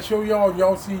 And when I show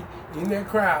y'all see in that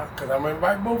crowd, because I'm gonna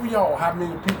invite both of y'all how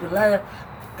many people laugh,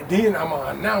 and then I'm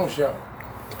gonna announce y'all.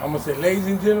 I'm gonna say, ladies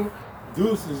and gentlemen,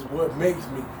 this is what makes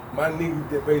me my niggas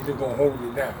that basically gonna hold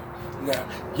it down. Now,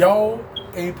 y'all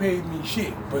ain't paid me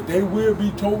shit, but they will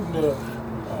be toting the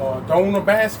throwing the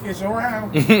baskets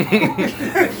around.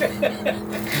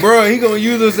 Bro, he gonna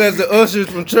use us as the ushers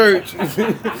from church.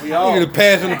 We all need to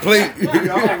pass on the plate.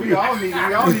 we all need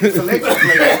a selection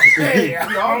plate.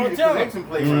 We all need a selection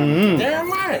plate. Damn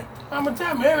right. I'm gonna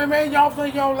tell you, man, y'all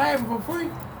think y'all laughing for free?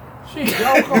 Shit,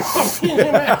 y'all come up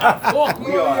here, man. Fuck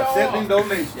We are accepting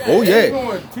donations. Oh,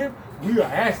 yeah. We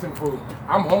are asking for it.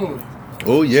 I'm homeless.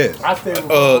 Oh yes. I stay with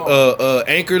my mom.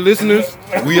 Anchor listeners,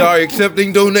 we are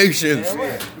accepting donations. Damn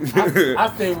right. I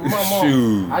stay with my mom.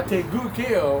 Shoot. I take good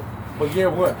care of. But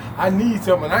guess what? I need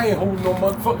something. I ain't holding no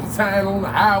motherfucking sign on the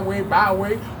highway,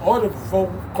 byway, or the folk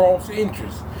cross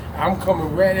interest. I'm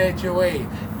coming right at your ass.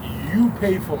 You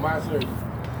pay for my service.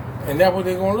 And that's what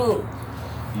they gonna love.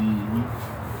 Mm-hmm.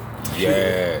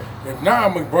 Yeah. If not,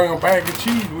 I'm gonna bring a bag of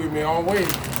cheese with me on the way.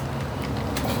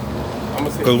 I'm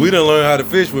gonna say, Cause we done learn how to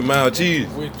fish with mild cheese.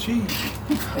 with cheese.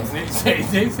 And they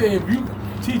say if you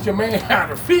teach a man how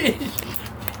to fish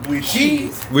With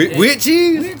cheese. With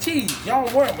cheese? with cheese, y'all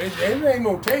work. It ain't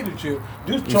no tater chip.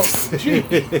 This chunks of cheese.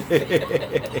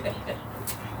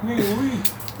 Nigga, we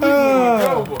going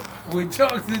over with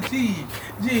chunks of cheese.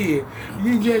 Yeah,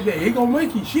 you get that. He gonna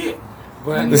make you shit,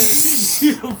 but I know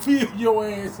he'll fill your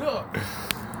ass up.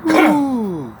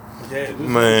 Ooh. Yeah,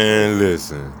 Man,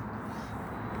 listen.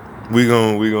 We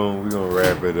gonna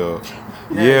wrap it up.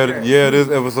 Yeah, this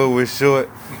episode was short.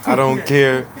 I don't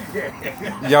care.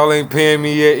 Y'all ain't paying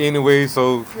me yet anyway,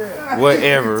 so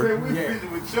whatever.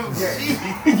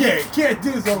 Yeah, can't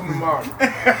do something tomorrow.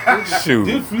 Shoot.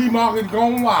 This flea market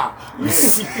going wild.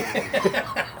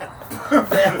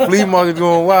 Flea market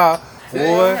going wild.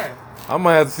 Boy, I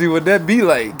might have to see what that be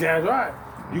like. That's right.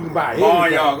 You can buy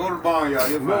Barnyard. Go to the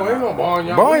barnyard. No, ain't no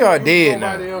barnyard. Barnyard dead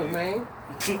now. Somebody else's name.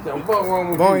 The fuck wrong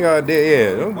with Barnyard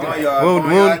dead, yeah.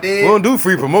 Barnyard We don't do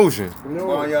free promotion. you? No.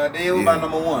 Barnyard dead. What about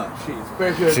number one? Shit,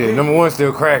 special. Shit, number one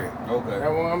still cracking. Okay. That's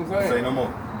what I'm saying. Say no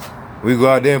more. We go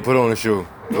out there and put on a show.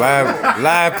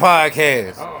 Live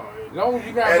podcast. As long as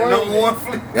you got At brain, number one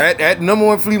flea. At number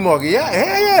one flea market. Yeah,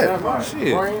 hell yeah. That's right.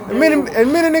 Shit. Brain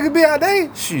And many niggas be out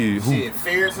there. Shit. Shit,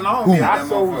 ferrets and all. Who? That I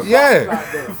sold motherfucker. Yeah. socks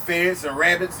out there. Ferrets and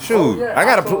rabbits. Shoot. Oh, yeah, I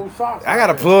got I sold socks I got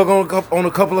a out plug on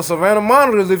a couple of Savannah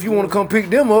monitors if you want to come pick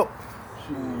them up.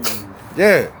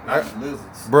 Yeah. Not the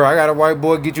lizards. Bro, I got a white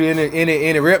boy get you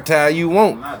any reptile you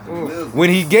want. Not the lizards. When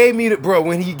he gave me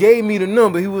the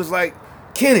number, he was like,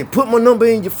 Kenny, put my number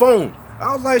in your phone.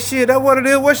 I was like, shit, that what it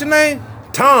is? What's your name?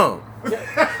 Tom.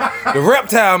 The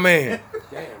reptile man.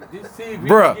 Damn, just see if you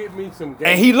Bruh. can get me some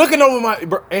And he looking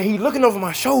over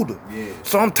my shoulder. Yeah.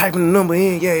 So I'm typing the number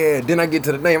in. Yeah. Then I get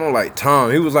to the name. I'm like,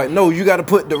 Tom. He was like, no, you got to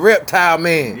put the reptile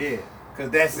man. Yeah. Cause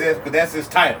that's his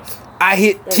title. I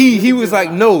hit T. He was like,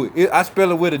 no, I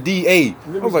spell it with a D-A.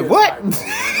 I was like, what? That's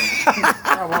what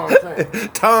I'm saying.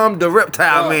 Tom the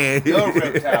reptile man. The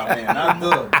reptile man, not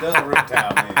the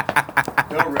reptile man.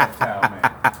 The reptile man.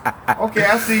 Okay,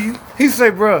 I see you. He say,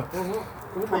 bro,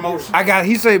 Promotion.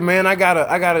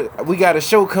 we got a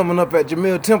show coming up at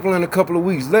Jamil Temple in a couple of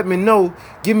weeks. Let me know.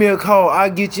 Give me a call. I'll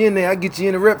get you in there. I'll get you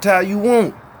in the reptile you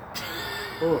want.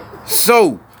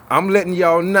 So, I'm letting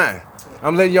y'all know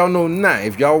now.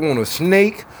 If y'all want a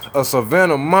snake, a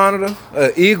Savannah monitor,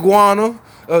 an iguana,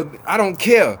 I don't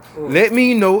care. Let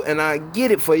me know and I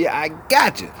get it for you. I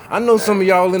got you. I know some of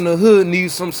y'all in the hood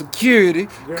need some security.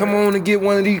 Come on and get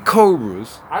one of these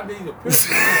Cobras. I need a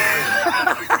picture.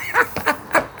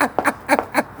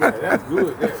 Yeah, that's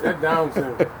good. That's down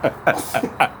syndrome.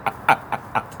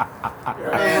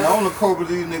 Man, the only Cobra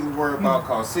these niggas worry about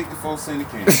cost 64 cents a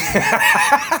can.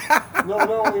 No, they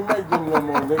don't even make them no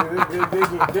more,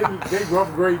 nigga. They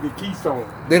upgrade the Keystone.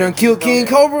 They done killed King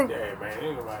Cobra? Yeah, man,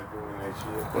 ain't nobody doing that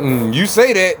shit. You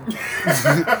say that.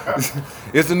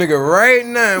 It's a nigga right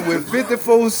now with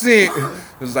 54 cents.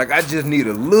 It's like, I just need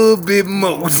a little bit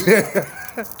more. I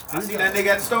seen that nigga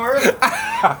at the store earlier.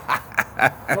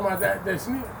 Come on, that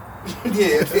snitch.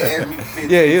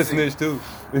 Yeah, he a snitch too.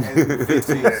 15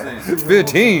 cents.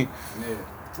 15?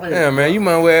 Yeah, man, you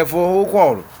might well have for a whole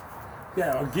quarter.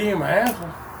 Yeah, again, my answer.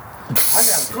 I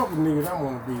got a couple niggas I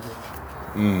want to be there.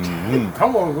 I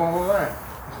want to go online.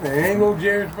 There ain't no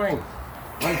Jerry Springer.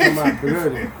 I'm talking about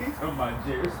bloody. Come on,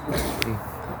 Jerry.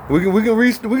 We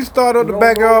can start up the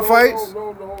backyard fights. No,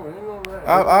 ain't no that.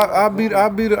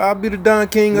 I'll be the Don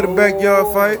King of the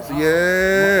backyard fights.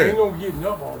 Yeah. Ain't no getting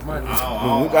up off my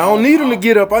nigga. I don't need him to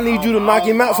get up. I need you to knock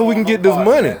him out so we can get this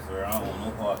money.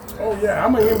 Oh yeah,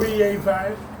 I'm an NBA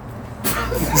fighter.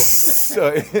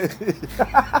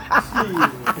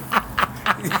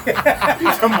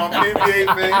 Come on, NBA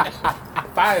man.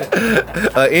 Fighter.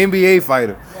 NBA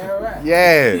fighter. All right.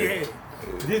 Yeah.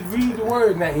 Just read the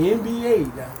word now,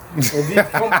 NBA now. And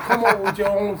just come up with your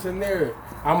own scenario.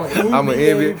 I'm an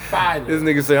NBA fighter. This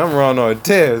nigga say I'm Ron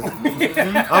Artest.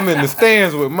 I'm in the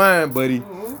stands with mine, buddy.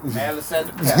 Malice at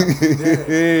the Palace.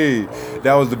 Hey,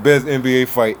 that was the best NBA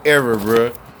fight ever,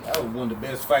 bro. That was one of the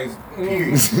best fights,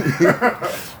 period.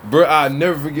 Bro, I'll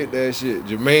never forget that shit.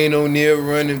 Jermaine O'Neal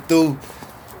running through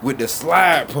with the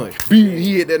slide punch.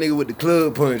 He hit that nigga with the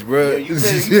club punch, bro. Yeah, you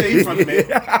tell you from the Met.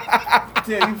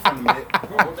 Tell you from the Met.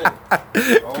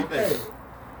 All day.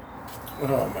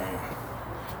 Oh, man.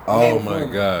 Oh, my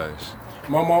gosh.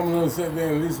 My mama done sit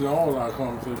there and listen to all our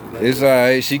conversations. It's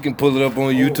alright. She can pull it up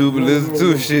on YouTube and listen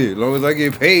to shit. As long as I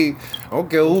get paid, I don't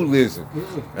care who listen.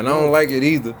 And I don't like it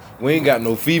either. We ain't got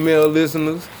no female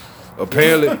listeners.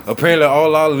 Apparently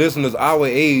all our listeners our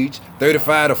age,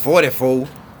 35 to 44.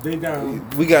 They down.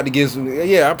 We got to get some.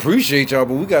 Yeah, I appreciate y'all,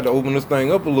 but we got to open this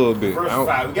thing up a little bit.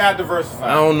 Diversify. We got to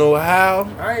diversify. I don't know how.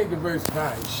 I ain't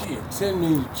diversified. Shit. Send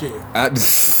me the check.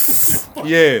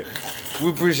 Yeah. We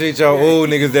appreciate y'all old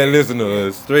niggas that listen to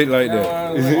us. Straight like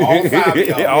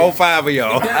that. All five of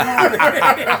y'all. All 5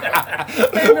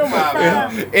 of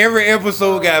y'all. Every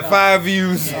episode got 5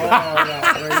 views. Oh,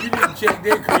 no, man. You didn't check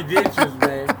their credentials,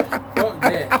 man. Fuck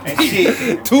that. And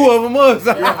shit. 2 of them us.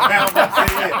 I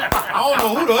don't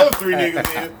know who the other 3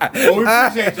 niggas is. But we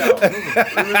appreciate y'all.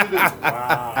 We really do.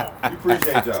 Wow. We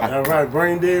appreciate y'all. All right,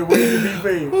 brain dead waiting to be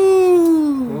paid.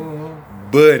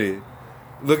 Buddy.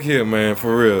 Look here, man,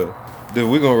 for real.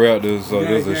 We're going to wrap this up.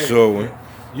 This is a short one.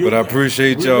 But I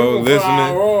appreciate y'all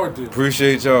listening.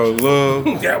 Appreciate y'all love.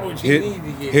 That what you need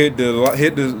to get. Hit the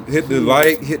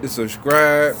like, hit the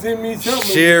subscribe. Send me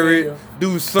something. Share it.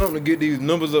 Do something to get these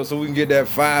numbers up so we can get that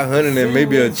 500 and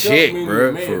maybe a check,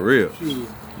 bro. For real. Shit.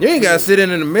 You ain't got to sit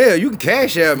in the mail. You can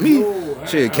cash out me.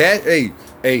 Shit, cash.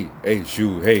 Hey,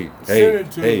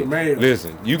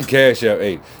 listen, you can cash out.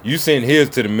 Hey, you send his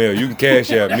to the mail. You can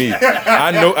cash out me.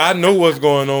 I know what's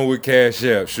going on with cash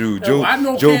out. Shoot, Joe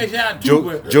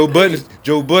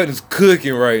Budden's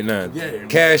cooking right now. Yeah,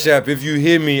 cash app. If you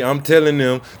hear me, I'm telling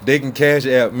them they can cash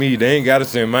out me. They ain't gotta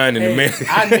send mine in the mail.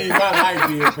 I need my light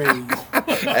bill paid.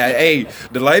 Hey,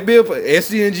 the light bill,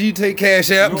 SCNG take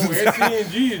cash out. No,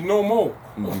 SCNG is no more.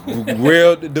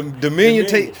 Well, Dominion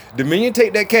take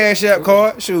that cash app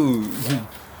card. Shoot.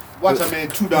 Watch that man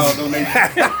 $2 donation.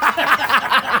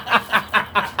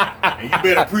 And you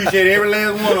better appreciate every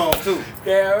last one of them too.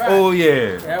 Yeah, right. Oh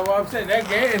yeah. That's what I'm saying. That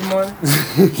gas money.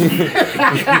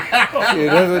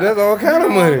 Yeah, that's all kind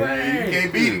of money. You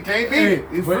can't beat it. Can't beat it.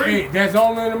 It's free. That's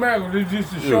only in America. It's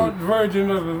just a short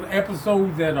version of the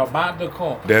episodes that are about to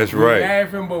come. That's we're right.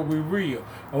 Laughing, but we real.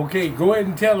 Okay, go ahead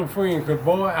and tell a friend, cause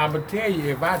boy, I'ma tell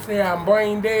you, if I say I'm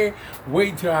brain dead,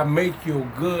 wait till I make your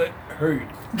gut hurt.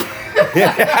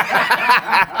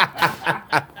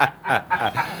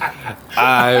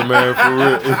 Alright, man, for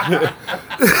real.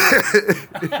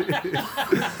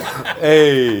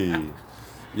 Hey,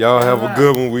 y'all have a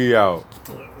good one. We out.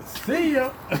 See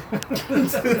ya.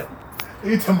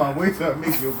 You talking about wait till I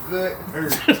make your gut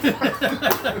hurt.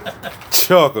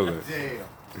 Chocolate. Damn.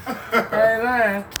 Hey, man.